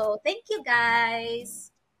Loco. Thank you, guys.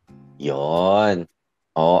 Yon.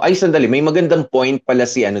 Ay sandali, may magandang point pala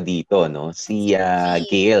si dito, no? Si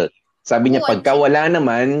Gail. Sabi niya, pagka wala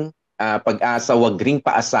naman pag-asa, wag ring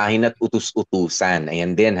paasahin at utus-utusan.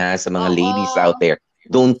 Ayan din sa mga ladies out there.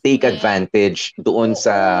 Don't take advantage doon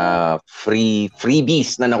sa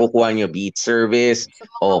freebies na nakukuha nyo, be it service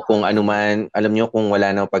o kung ano man. Alam nyo, kung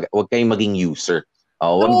wala na, wag kayong maging user.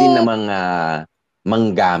 Wag din namang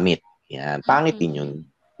manggamit. Yan, pangit din yun.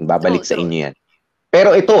 Babalik sa inyo yan.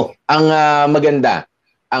 Pero ito, ang maganda.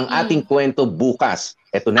 Ang ating kwento bukas.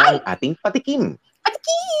 Ito na ang ating patikim.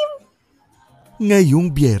 Ngayong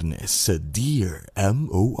Biyernes sa Dear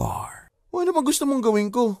MOR. Ano ba gusto mong gawin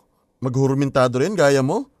ko? Maghurumentado rin gaya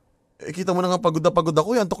mo? Kita mo na nga pagod na pagod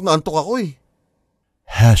ako. Antok na antok ako .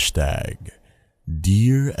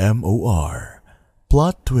 Dear MOR.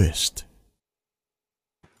 Plot twist.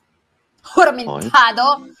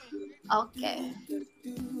 Huramentado? Okay.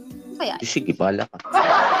 Kaya, Sige, bala ka.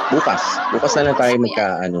 Bukas na lang tayo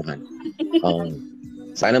magkaanuhan.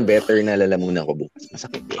 Sana better na lalamunan ko bukas.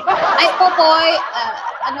 Masakit eh. ay, Popoy,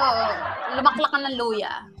 lumaklakan ng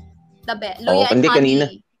luya. Luya and hindi,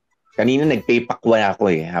 honey. kanina nagpay-pakwa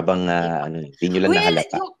ako eh, habang hindi nyo lang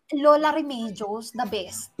nahalata. Yung Lola Remedios, the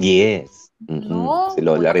best. Yes. No, Si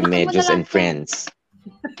Lola naklakin mo Remedios na and lang. Friends.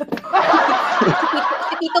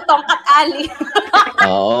 Si Tito Tongkat Ali.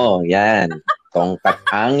 Oo, yan. Tongkat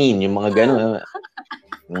angin, yung mga gano'n.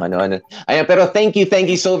 Yung ano. Ayan, pero thank you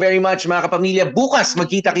so very much mga kapamilya. Bukas,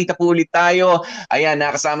 magkita-kita po ulit tayo. Ayan,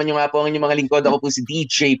 nakasama nyo nga po ang inyong mga lingkod. Ako po si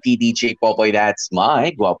DJ P. DJ Popoy. That's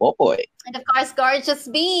my Guapopoy. And of course, Gorgeous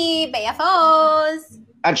B, Bea Fos.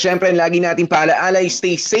 At syempre, lagi natin paalaalay,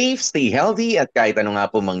 stay safe, stay healthy, at kahit ano nga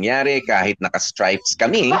po mangyari, kahit naka-stripes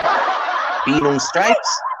kami, pinong stripes,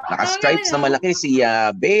 naka-stripes na malaki si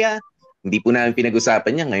Bea, hindi po namin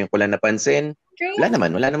pinag-usapan niya, ngayon ko lang napansin, wala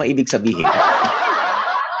naman ibig sabihin.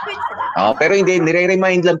 Pero hindi,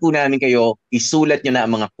 nire-remind lang po namin kayo, isulat nyo na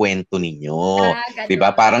ang mga kwento ninyo.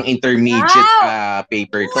 Diba? Parang intermediate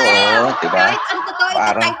paper to. Diba? Kahit ano to,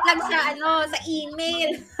 ita-type lang sa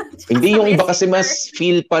email. Hindi, yung iba kasi mas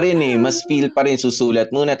feel pa rin eh. Mas feel pa rin.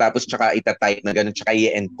 Susulat muna, tapos tsaka ita-type na gano'n, tsaka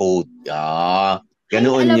i-encode.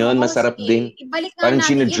 Ganoon yun, masarap din. Parang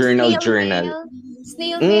journal.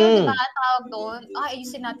 Snail mail, diba? Tawag doon.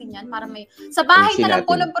 Ayusin natin yan para may... Sa bahay Ayusin na lang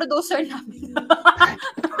po natin. ng producer namin.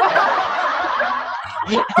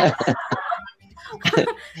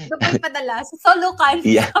 Doon po ipadala. Sa Solucan.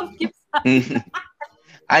 Yeah.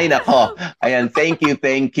 Ay, nako. Ayan, thank you.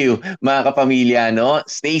 Mga kapamilya, no?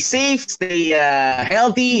 Stay safe, stay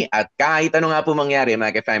healthy, at kahit ano nga po mangyari,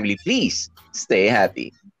 mga ka-family, please, stay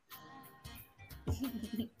happy.